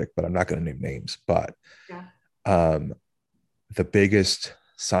specific, but I'm not going to name names. But Yeah. um, the biggest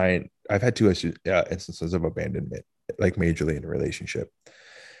sign I've had two instances of abandonment, like majorly in a relationship.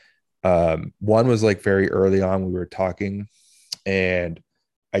 One was like very early on, we were talking, and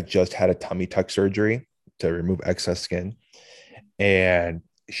I just had a tummy tuck surgery to remove excess skin, and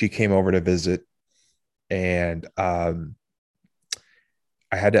she came over to visit, and I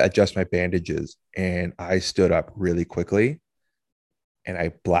had to adjust my bandages, and I stood up really quickly, and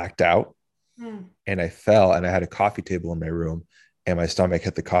I blacked out, Hmm. and I fell, and I had a coffee table in my room, and my stomach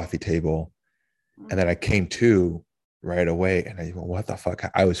hit the coffee table, and then I came to right away, and I went, what the fuck?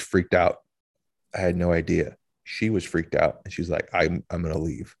 I was freaked out. I had no idea. She was freaked out, and she's like, I'm gonna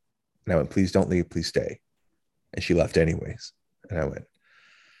leave. And I went, please don't leave, please stay. And she left anyways. And I went,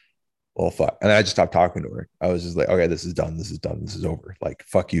 well, fuck. And I just stopped talking to her. I was just like, okay, this is done. This is done. This is over. Like,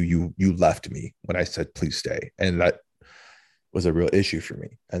 fuck you. You left me when I said please stay. And that was a real issue for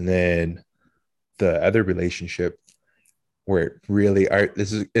me. And then the other relationship where it really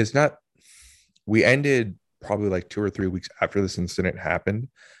this is it's not, we ended probably like 2 or 3 weeks after this incident happened.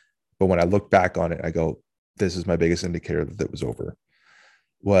 But when I look back on it, I go, this is my biggest indicator that it was over.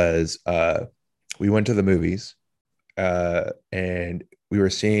 Was we went to the movies, and we were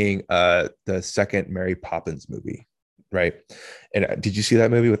seeing the second Mary Poppins movie, right? And did you see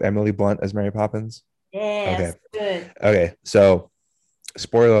that movie with Emily Blunt as Mary Poppins? Okay. Yes, good. Okay. So,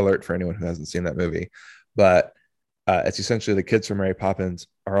 spoiler alert for anyone who hasn't seen that movie, but it's essentially the kids from Mary Poppins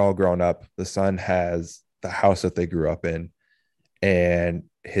are all grown up. The son has the house that they grew up in, and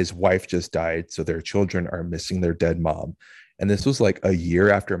his wife just died. So their children are missing their dead mom. And this was like a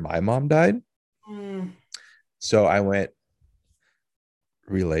year after my mom died. Mm. So I went,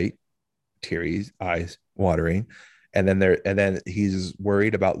 relate, teary eyes watering. And then he's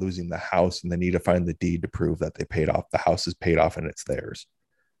worried about losing the house, and they need to find the deed to prove that they paid off. The house is paid off and it's theirs.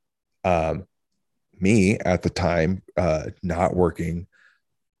 Um, Me at the time, not working,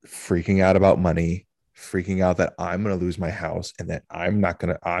 freaking out about money, freaking out that I'm going to lose my house and that I'm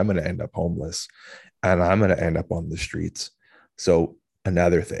going to end up homeless and I'm going to end up on the streets. So,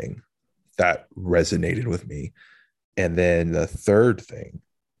 another thing that resonated with me. And then the third thing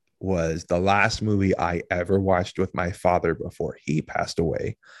was the last movie I ever watched with my father before he passed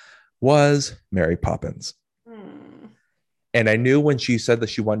away was Mary Poppins. Mm. And I knew when she said that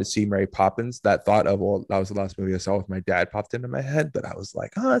she wanted to see Mary Poppins, that thought of, well, that was the last movie I saw with my dad popped into my head. But I was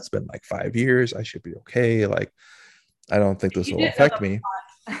like, oh, it's been like 5 years. I should be okay. Like, I don't think this You will didn't know affect the me.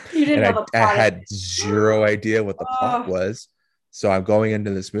 you didn't And know the I plot. had zero idea what the plot Oh, was. So I'm going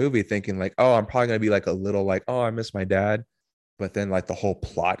into this movie thinking, like, oh, I'm probably going to be like a little like, oh, I miss my dad. But then, like, the whole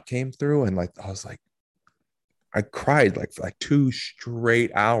plot came through, and like, I was like, I cried like for like 2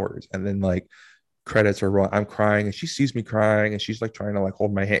 straight hours. And then, like, credits are rolling. I'm crying, and she sees me crying, and she's like trying to like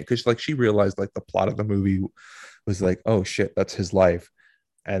hold my hand because like she realized like the plot of the movie was like, oh shit, that's his life.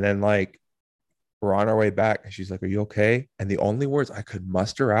 And then like we're on our way back, and she's like, are you okay? And the only words I could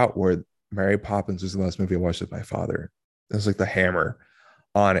muster out were, Mary Poppins was the last movie I watched with my father. It was like the hammer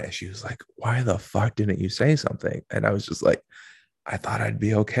on it. And she was like, why the fuck didn't you say something? And I was just like, I thought I'd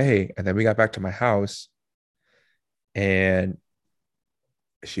be okay. And then we got back to my house, and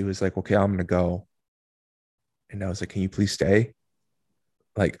she was like, okay, I'm gonna go. And I was like, can you please stay?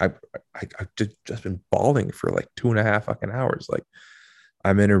 Like I've just been bawling for like 2.5 fucking hours. Like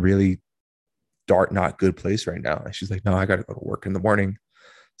I'm in a really dark, not good place right now. And she's like, no, I got to go to work in the morning.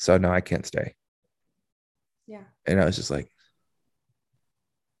 So no, I can't stay. yeah. And I was just like,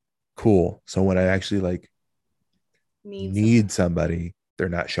 Cool. So when I actually like Need someone. need somebody, they're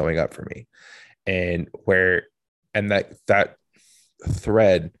not showing up for me. And where and that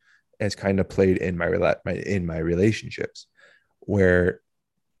thread has kind of played in my relationships where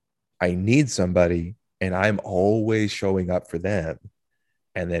I need somebody and I'm always showing up for them,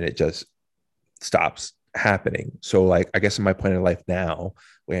 and then it just stops happening. So like I guess in my point in life now,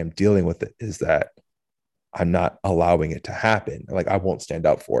 the way I'm dealing with it is that I'm not allowing it to happen. Like I won't stand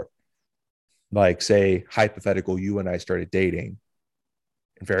up for it. Like say hypothetical, you and I started dating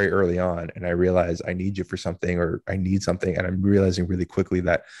very early on, and I realize I need you for something or I need something, and I'm realizing really quickly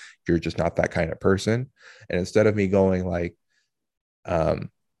that you're just not that kind of person. And instead of me going like,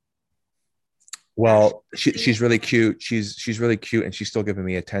 um, Actually, well, she's really cute. She's really cute, and she's still giving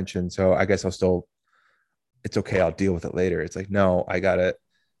me attention. So I guess I'll still. It's okay. I'll deal with it later. It's like no, I gotta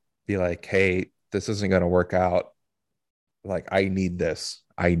be like, hey, this isn't gonna work out. Like I need this.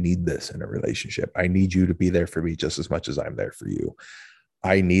 I need this in a relationship. I need you to be there for me just as much as I'm there for you.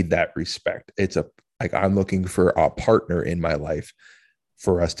 I need that respect. It's a like I'm looking for a partner in my life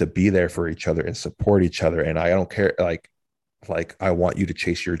for us to be there for each other and support each other. And I don't care like I want you to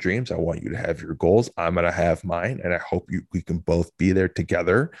chase your dreams. I want you to have your goals. I'm gonna have mine. And I hope we can both be there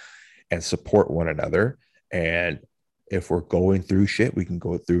together and support one another. And if we're going through shit, we can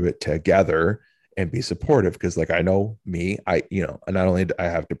go through it together and be supportive. Because like I know me, not only do I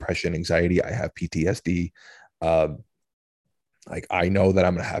have depression, anxiety, I have PTSD. Um, like I know that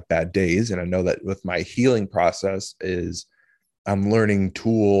I'm gonna have bad days, and I know that with my healing process is I'm learning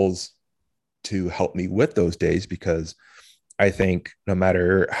tools to help me with those days, because I think no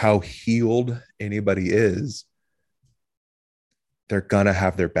matter how healed anybody is, they're gonna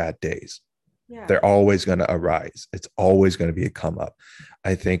have their bad days. yeah, They're always gonna arise. It's always gonna be a come up.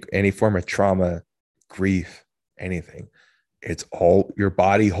 I think any form of trauma, grief, anything, it's all your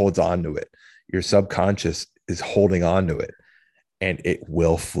body holds on to it. Your subconscious is holding on to it, and it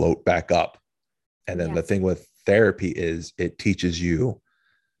will float back up. And then yeah, the thing with therapy is it teaches you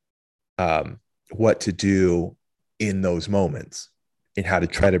um, what to do in those moments and how to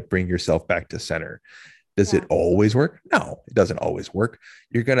try to bring yourself back to center. Does it yeah, always work? No, it doesn't always work.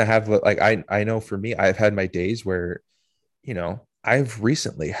 You're gonna have like I know for me, I've had my days where, I've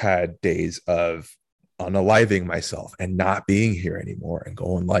recently had days of unaliving myself and not being here anymore and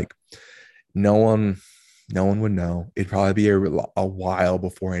going like, no one, no one would know. It'd probably be a while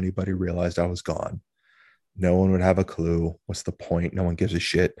before anybody realized I was gone. No one would have a clue. What's the point? No one gives a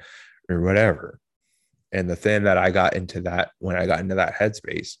shit or whatever. And the thing that I got into that when I got into that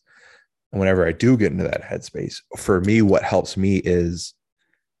headspace, whenever I do get into that headspace, for me, what helps me is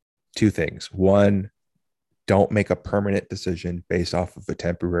two things. One, don't make a permanent decision based off of a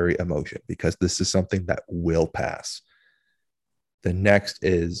temporary emotion, because this is something that will pass. The next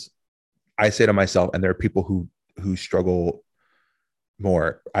is I say to myself, and there are people who struggle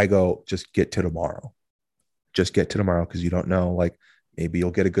more. I go, just get to tomorrow. Just get to tomorrow, because you don't know, like maybe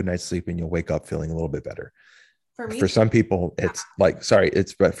you'll get a good night's sleep and you'll wake up feeling a little bit better. for me For too. some people, it's like, sorry,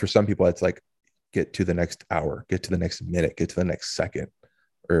 it's, but for some people, it's like, get to the next hour, get to the next minute, get to the next second,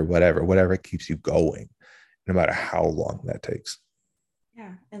 or whatever keeps you going, no matter how long that takes.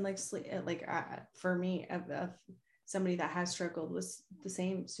 Yeah, and like sleep, like for me, of somebody that has struggled with the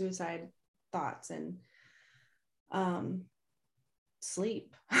same suicide thoughts and um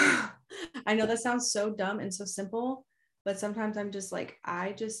sleep. I know that sounds so dumb and so simple, but sometimes I'm just like,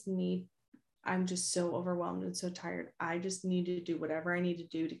 I'm just so overwhelmed and so tired. I just need to do whatever I need to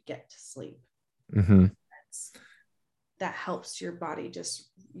do to get to sleep. Mm-hmm. That helps your body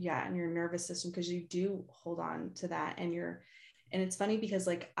just, yeah, and your nervous system, because you do hold on to that. And it's funny because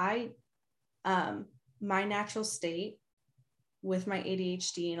like my natural state with my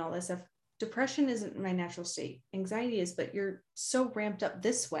ADHD and all this stuff, depression isn't my natural state. Anxiety is, but you're so ramped up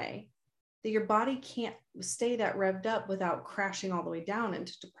this way that your body can't stay that revved up without crashing all the way down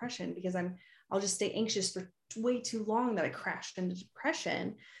into depression, because I'll just stay anxious for way too long that I crashed into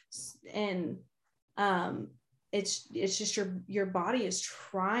depression. And um it's just your body is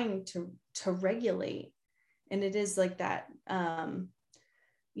trying to regulate, and it is like that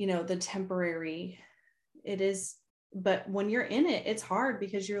the temporary, it is, but when you're in it, it's hard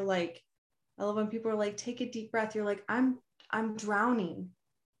because you're like, I love when people are like, take a deep breath. You're like, I'm drowning.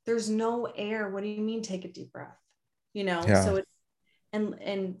 There's no air. What do you mean take a deep breath? Yeah. So it,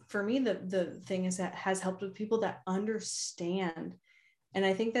 and for me, the thing is that has helped with people that understand. And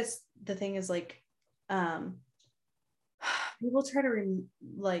I think that's the thing is like, people try to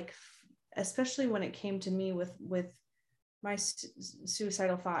like, especially when it came to me with my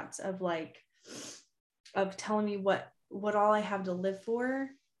suicidal thoughts of like, of telling me what all I have to live for.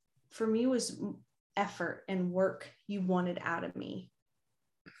 for me was effort and work you wanted out of me.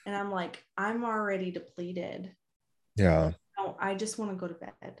 And I'm like, I'm already depleted. Yeah. Like, no, I just want to go to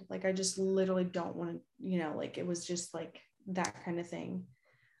bed. Like, I just literally don't want to, like it was just like that kind of thing.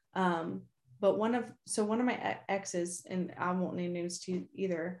 But one of my exes, and I won't name names to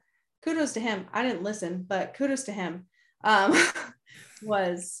either, kudos to him. I didn't listen, but kudos to him.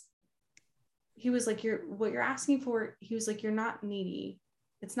 Was he was like, what you're asking for, he was like, you're not needy.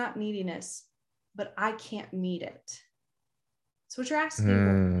 It's not neediness, but I can't meet it. So what you're asking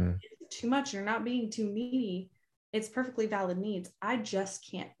for is too much. You're not being too needy. It's perfectly valid needs. I just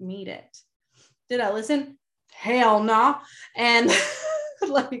can't meet it. Did I listen? Hell no. Nah. And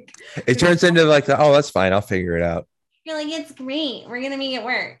like it turns into like, oh, that's fine. I'll figure it out. You're like, it's great. We're gonna make it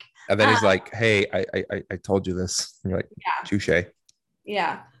work. And then he's like, hey, I told you this. And you're like, yeah, touche.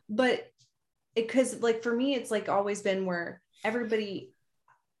 Yeah. But because like for me, it's like always been where everybody,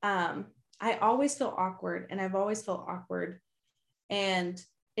 I always feel awkward, and I've always felt awkward. And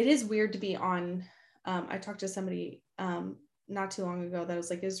it is weird to be on, I talked to somebody not too long ago that was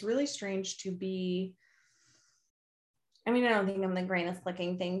like, it's really strange to be, I mean, I don't think I'm the greatest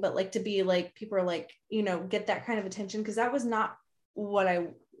looking thing, but like to be like, people are like, get that kind of attention. Cause that was not what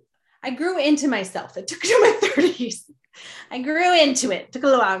I grew into myself. It took to my 30s. I grew into it. Took a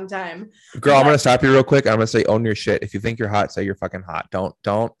long time. Girl, I'm going to stop you real quick. I'm going to say, own your shit. If you think you're hot, say you're fucking hot. Don't,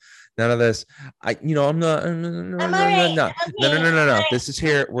 none of this. I'm not, no. This is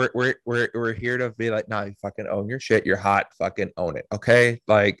here. We're here to be like, no, you fucking own your shit. You're hot. Fucking own it. Okay.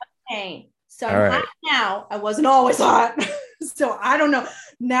 Like, okay. So I'm hot now. I wasn't always hot. So I don't know.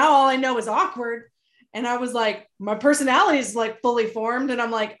 Now all I know is awkward. And I was like, my personality is like fully formed. And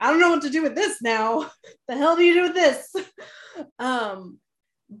I'm like, I don't know what to do with this now. The hell do you do with this?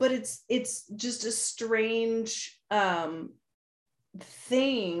 But it's just a strange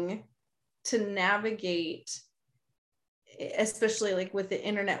thing to navigate, especially like with the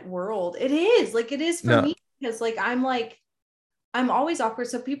internet world. It is for me, because like I'm always awkward.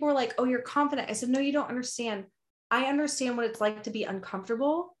 So people are like, oh, you're confident. I said, no, you don't understand. I understand what it's like to be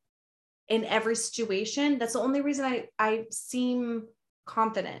uncomfortable in every situation. That's the only reason I seem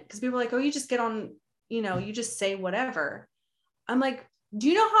confident, because people are like, oh, you just get on, you just say whatever. I'm like, do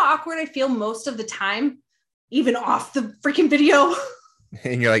you know how awkward I feel most of the time, even off the freaking video?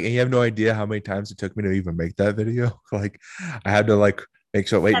 And you're like, and you have no idea how many times it took me to even make that video. Like, I had to like make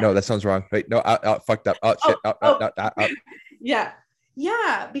sure. Wait, no, that sounds wrong. Wait, no, fucked up. Oh shit.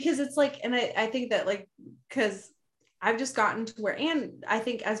 Yeah, because it's like, and I think that like, because I've just gotten to where, and I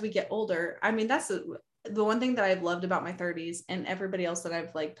think as we get older, I mean, that's the one thing that I've loved about my 30s, and everybody else that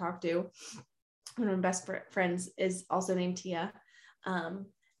I've like talked to, one of my best friends is also named Tia.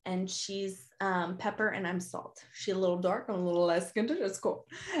 And she's pepper and I'm salt. She's a little dark, I'm a little less skinned. It's cool.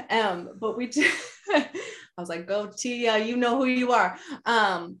 But we do, I was like, go Tia, you know who you are.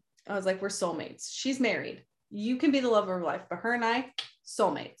 I was like, we're soulmates. She's married. You can be the love of her life, but her and I,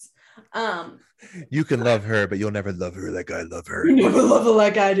 soulmates. You can love her, but you'll never love her like I love her. You never love her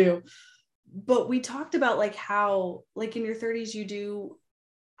like I do. But we talked about like how, like in your 30s,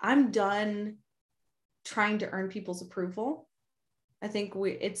 I'm done trying to earn people's approval. I think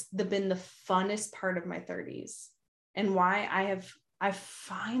it's been the funnest part of my 30s, and why I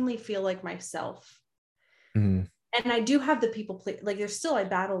finally feel like myself. Mm-hmm. And I do have the people like there's still, I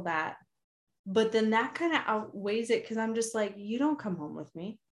battle that, but then that kind of outweighs it, because I'm just like, you don't come home with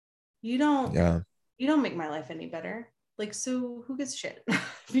me. You don't make my life any better. Like, so who gives a shit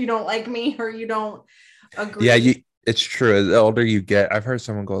if you don't like me or you don't agree? Yeah, it's true. The older you get, I've heard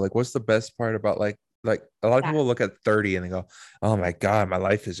someone go like, what's the best part about like a lot of people look at 30 and they go, oh my God, my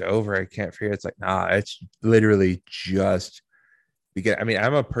life is over. I can't figure it. It's like, nah, it's literally just because, I mean,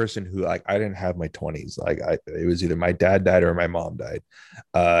 I'm a person who like, I didn't have my 20s. Like it was either my dad died or my mom died.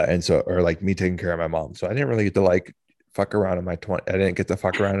 And so, or like me taking care of my mom. So I didn't really get to like fuck around in my 20s. I didn't get to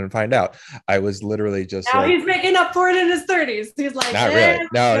fuck around and find out. I was literally just now like, he's making up for it in his 30s. He's like, not really.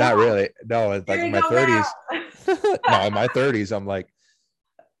 No, not really. No, it's like in my 30s. No, in my 30s, I'm like,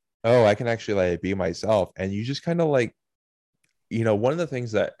 oh, I can actually like be myself. And you just kind of like, one of the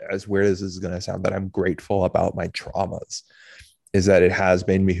things that, as weird as this is going to sound, that I'm grateful about my traumas is that it has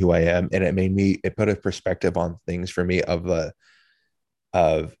made me who I am. And it put a perspective on things for me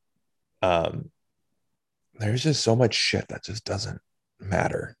there's just so much shit that just doesn't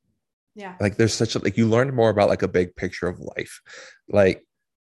matter. Yeah. Like there's such like, you learned more about like a big picture of life. Like,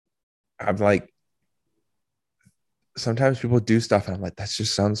 I'm like, sometimes people do stuff and I'm like, that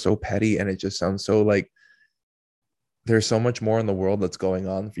just sounds so petty. And it just sounds so like, there's so much more in the world that's going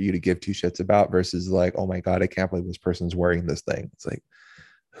on for you to give two shits about versus like, oh my God, I can't believe this person's wearing this thing. It's like,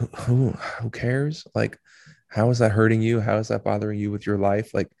 who cares? Like, how is that hurting you? How is that bothering you with your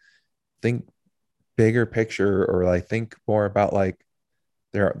life? Like, think bigger picture, or like think more about like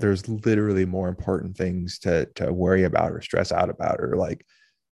there's literally more important things to worry about or stress out about or like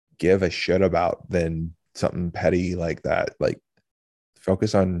give a shit about than something petty like that. Like,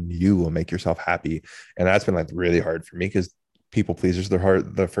 focus on you and make yourself happy. And that's been like really hard for me because people pleasers, they're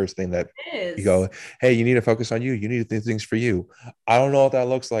hard. The first thing that It you is. go, hey, you need to focus on you. You need to do things for you. I don't know what that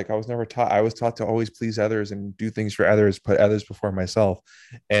looks like. I was never taught. I was taught to always please others and do things for others, put others before myself.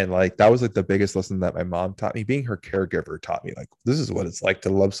 And like that was like the biggest lesson that my mom taught me. Being her caregiver taught me like this is what it's like to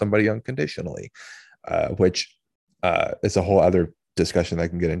love somebody unconditionally, which is a whole other discussion that I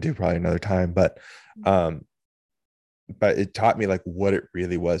can get into probably another time. Um, but it taught me like what it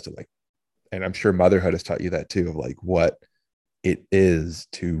really was to like, and I'm sure motherhood has taught you that too, of like what it is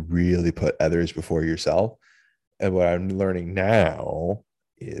to really put others before yourself. And what I'm learning now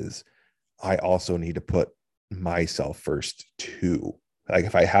is I also need to put myself first too. Like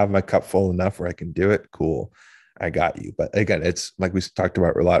if I have my cup full enough where I can do it, cool, I got you. But again, it's like we talked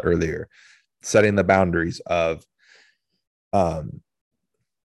about a lot earlier, setting the boundaries of um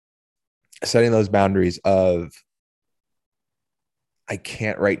setting those boundaries of I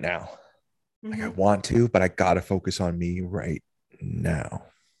can't right now. Like I Mhm. want to, but I gotta focus on me right now.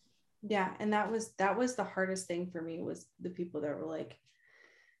 Yeah, and that was the hardest thing for me was the people that were like,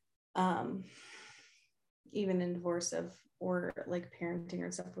 um, even in divorce of or like parenting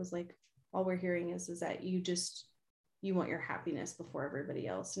or stuff was like, all we're hearing is that you want your happiness before everybody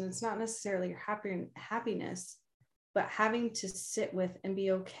else, and it's not necessarily your happiness, but having to sit with and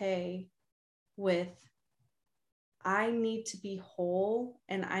be okay with I need to be whole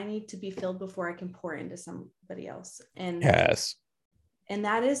and I need to be filled before I can pour into somebody else. Yes. And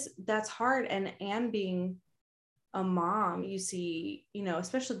that's hard. And being a mom, you see,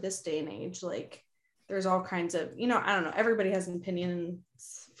 especially this day and age, like there's all kinds of, I don't know, everybody has an opinion and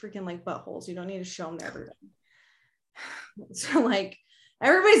it's freaking like buttholes. You don't need to show them to everybody. So like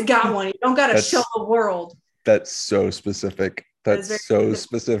everybody's got one. You don't got to show That's the world. that's so specific. That is That's very so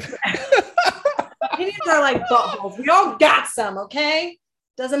specific. specific. Opinions are like buttholes. We all got some, okay?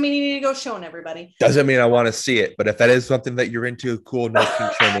 Doesn't mean you need to go showing everybody. Doesn't mean I want to see it, but if that is something that you're into, cool. No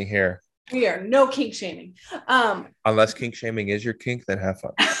kink shaming here. We are no kink shaming. Unless kink shaming is your kink, then have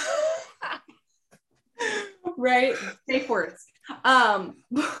fun. Right? Safe words. Oh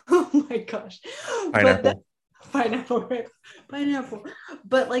my gosh. Pineapple. Pineapple, right? Pineapple.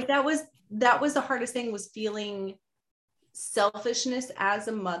 But like that was the hardest thing was feeling selfishness as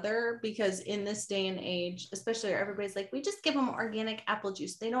a mother, because in this day and age, especially everybody's like, we just give them organic apple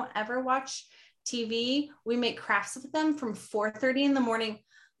juice. They don't ever watch TV. We make crafts with them from 4:30 in the morning.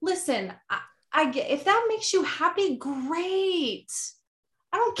 Listen, I get if that makes you happy, great.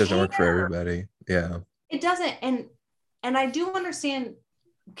 I don't Doesn't work for care. everybody. Yeah. It doesn't. And I do understand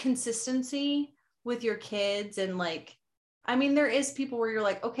consistency with your kids, and like, I mean, there is people where you're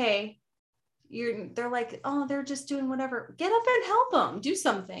like, okay, they're like, oh, they're just doing whatever. Get up and help them do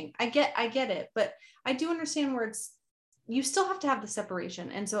something. I get it, but I do understand where it's you still have to have the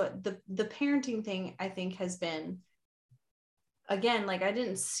separation. And so the parenting thing I think has been, again, like I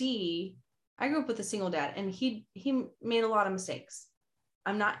grew up with a single dad and he made a lot of mistakes.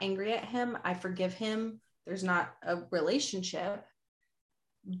 I'm not angry at him. I forgive him. There's not a relationship,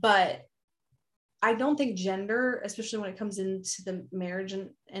 but I don't think gender, especially when it comes into the marriage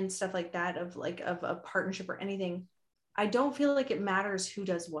and stuff like that, of a partnership or anything, I don't feel like it matters who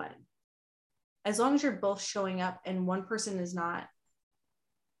does what. As long as you're both showing up and one person is not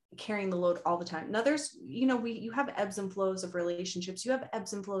carrying the load all the time. Now there's, you have ebbs and flows of relationships. You have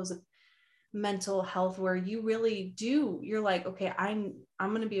ebbs and flows of mental health where you really do, you're like, okay, I'm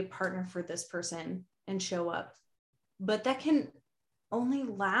going to be a partner for this person and show up. But that can only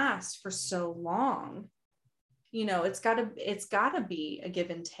last for so long. It's gotta be a give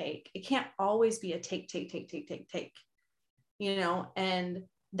and take. It can't always be a take, and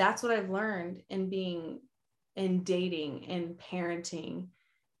that's what I've learned in dating and parenting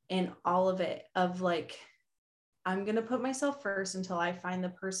and all of it, of like, I'm going to put myself first until I find the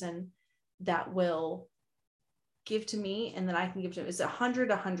person that will give to me and then I can give to them. It's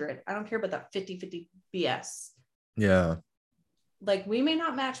 100. I don't care about that 50-50 BS. Yeah. Like, we may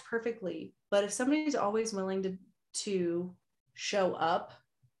not match perfectly, but if somebody's always willing to show up,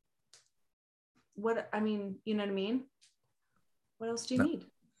 what I mean, you know what I mean? What else do you No, need?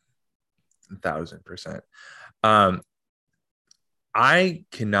 1,000%. Um, I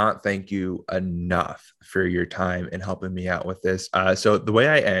cannot thank you enough for your time and helping me out with this. So the way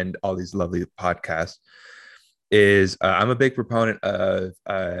I end all these lovely podcasts is I'm a big proponent of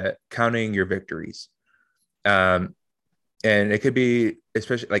counting your victories. Um, and it could be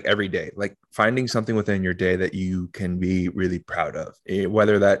especially like every day, like finding something within your day that you can be really proud of.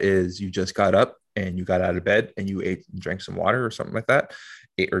 Whether that is you just got up and you got out of bed and you ate and drank some water or something like that,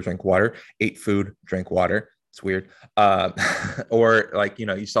 ate or drank water, ate food, drank water. It's weird. Or like,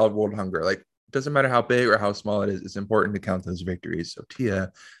 you solved world hunger. Like, doesn't matter how big or how small it is, it's important to count those victories. So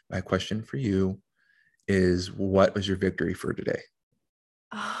Tia, my question for you is, what was your victory for today?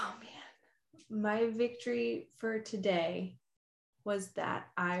 Oh man, my victory for today was that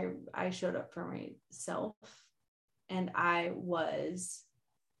I showed up for myself and I was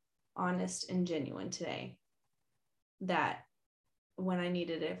honest and genuine today. That when I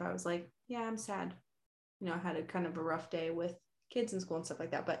needed it, if I was like, yeah, I'm sad, I had a kind of a rough day with kids in school and stuff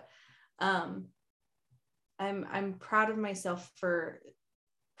like that, but I'm proud of myself for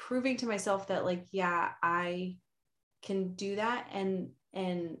proving to myself that, like, yeah, I can do that and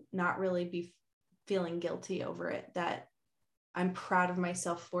not really be feeling guilty over it, that I'm proud of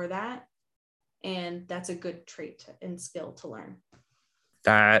myself for that. And that's a good trait and skill to learn.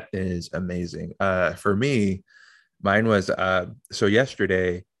 That is amazing. For me, mine was so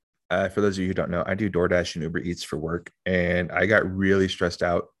yesterday. For those of you who don't know, I do DoorDash and Uber Eats for work, and I got really stressed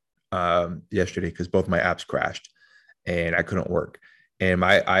out yesterday because both my apps crashed and I couldn't work. And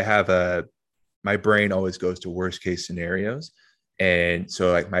my brain always goes to worst case scenarios. And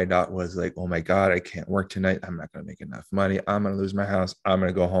so like my thought was like, oh my God, I can't work tonight. I'm not gonna make enough money. I'm gonna lose my house. I'm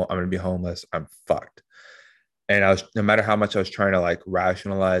gonna go home. I'm gonna be homeless. I'm fucked. And I was, no matter how much I was trying to like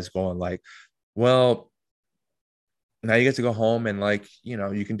rationalize, going like, well, now you get to go home and like,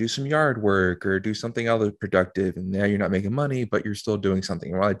 you can do some yard work or do something else productive. And now you're not making money, but you're still doing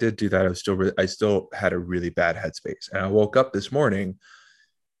something. And while I did do that, I still had a really bad headspace. And I woke up this morning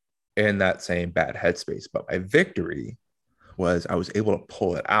in that same bad headspace. But my victory was I was able to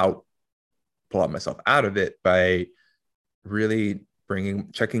pull out myself out of it by really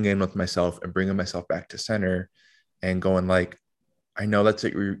checking in with myself and bringing myself back to center and going like, I know that's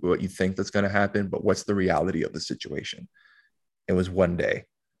what you think that's going to happen, but what's the reality of the situation? It was one day.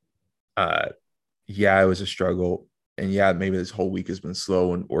 Uh, yeah, it was a struggle. And yeah, maybe this whole week has been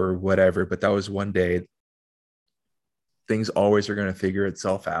slow or whatever, but that was one day. Things always are going to figure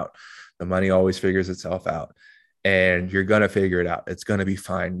itself out. The money always figures itself out. And you're going to figure it out. It's going to be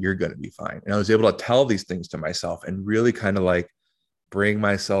fine. You're going to be fine. And I was able to tell these things to myself and really kind of like bring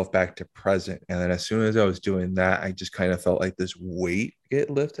myself back to present. And then as soon as I was doing that, I just kind of felt like this weight get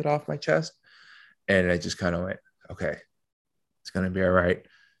lifted off my chest. And I just kind of went, okay, it's going to be all right.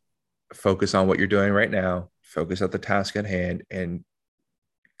 Focus on what you're doing right now. Focus at the task at hand and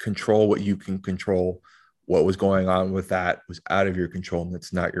control what you can control. What was going on with that was out of your control and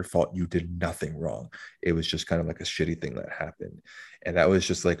it's not your fault. You did nothing wrong. It was just kind of like a shitty thing that happened. And that was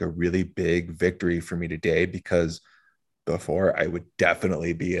just like a really big victory for me today, because before I would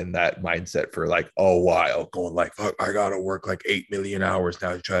definitely be in that mindset for like a while, going like, fuck, I gotta work like 8 million hours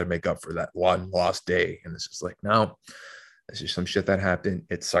now to try to make up for that one lost day. And it's just like, no, it's just some shit that happened.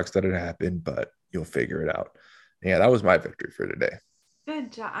 It sucks that it happened, but you'll figure it out. Yeah, that was my victory for today.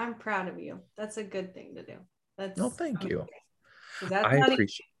 Good job. I'm proud of you. That's a good thing to do. No, That's thank you. that's I not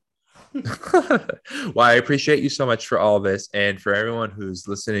appreciate well, I appreciate you so much for all this. And for everyone who's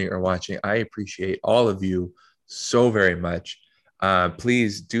listening or watching, I appreciate all of you so very much.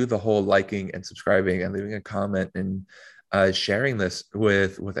 Please do the whole liking and subscribing and leaving a comment and sharing this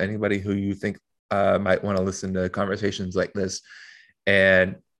with anybody who you think might want to listen to conversations like this.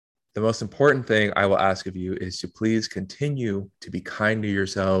 And the most important thing I will ask of you is to please continue to be kind to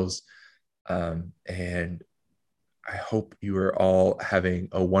yourselves. And I hope you are all having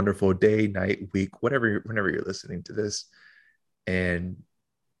a wonderful day, night, week, whenever you're listening to this. And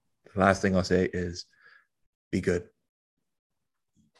the last thing I'll say is be good.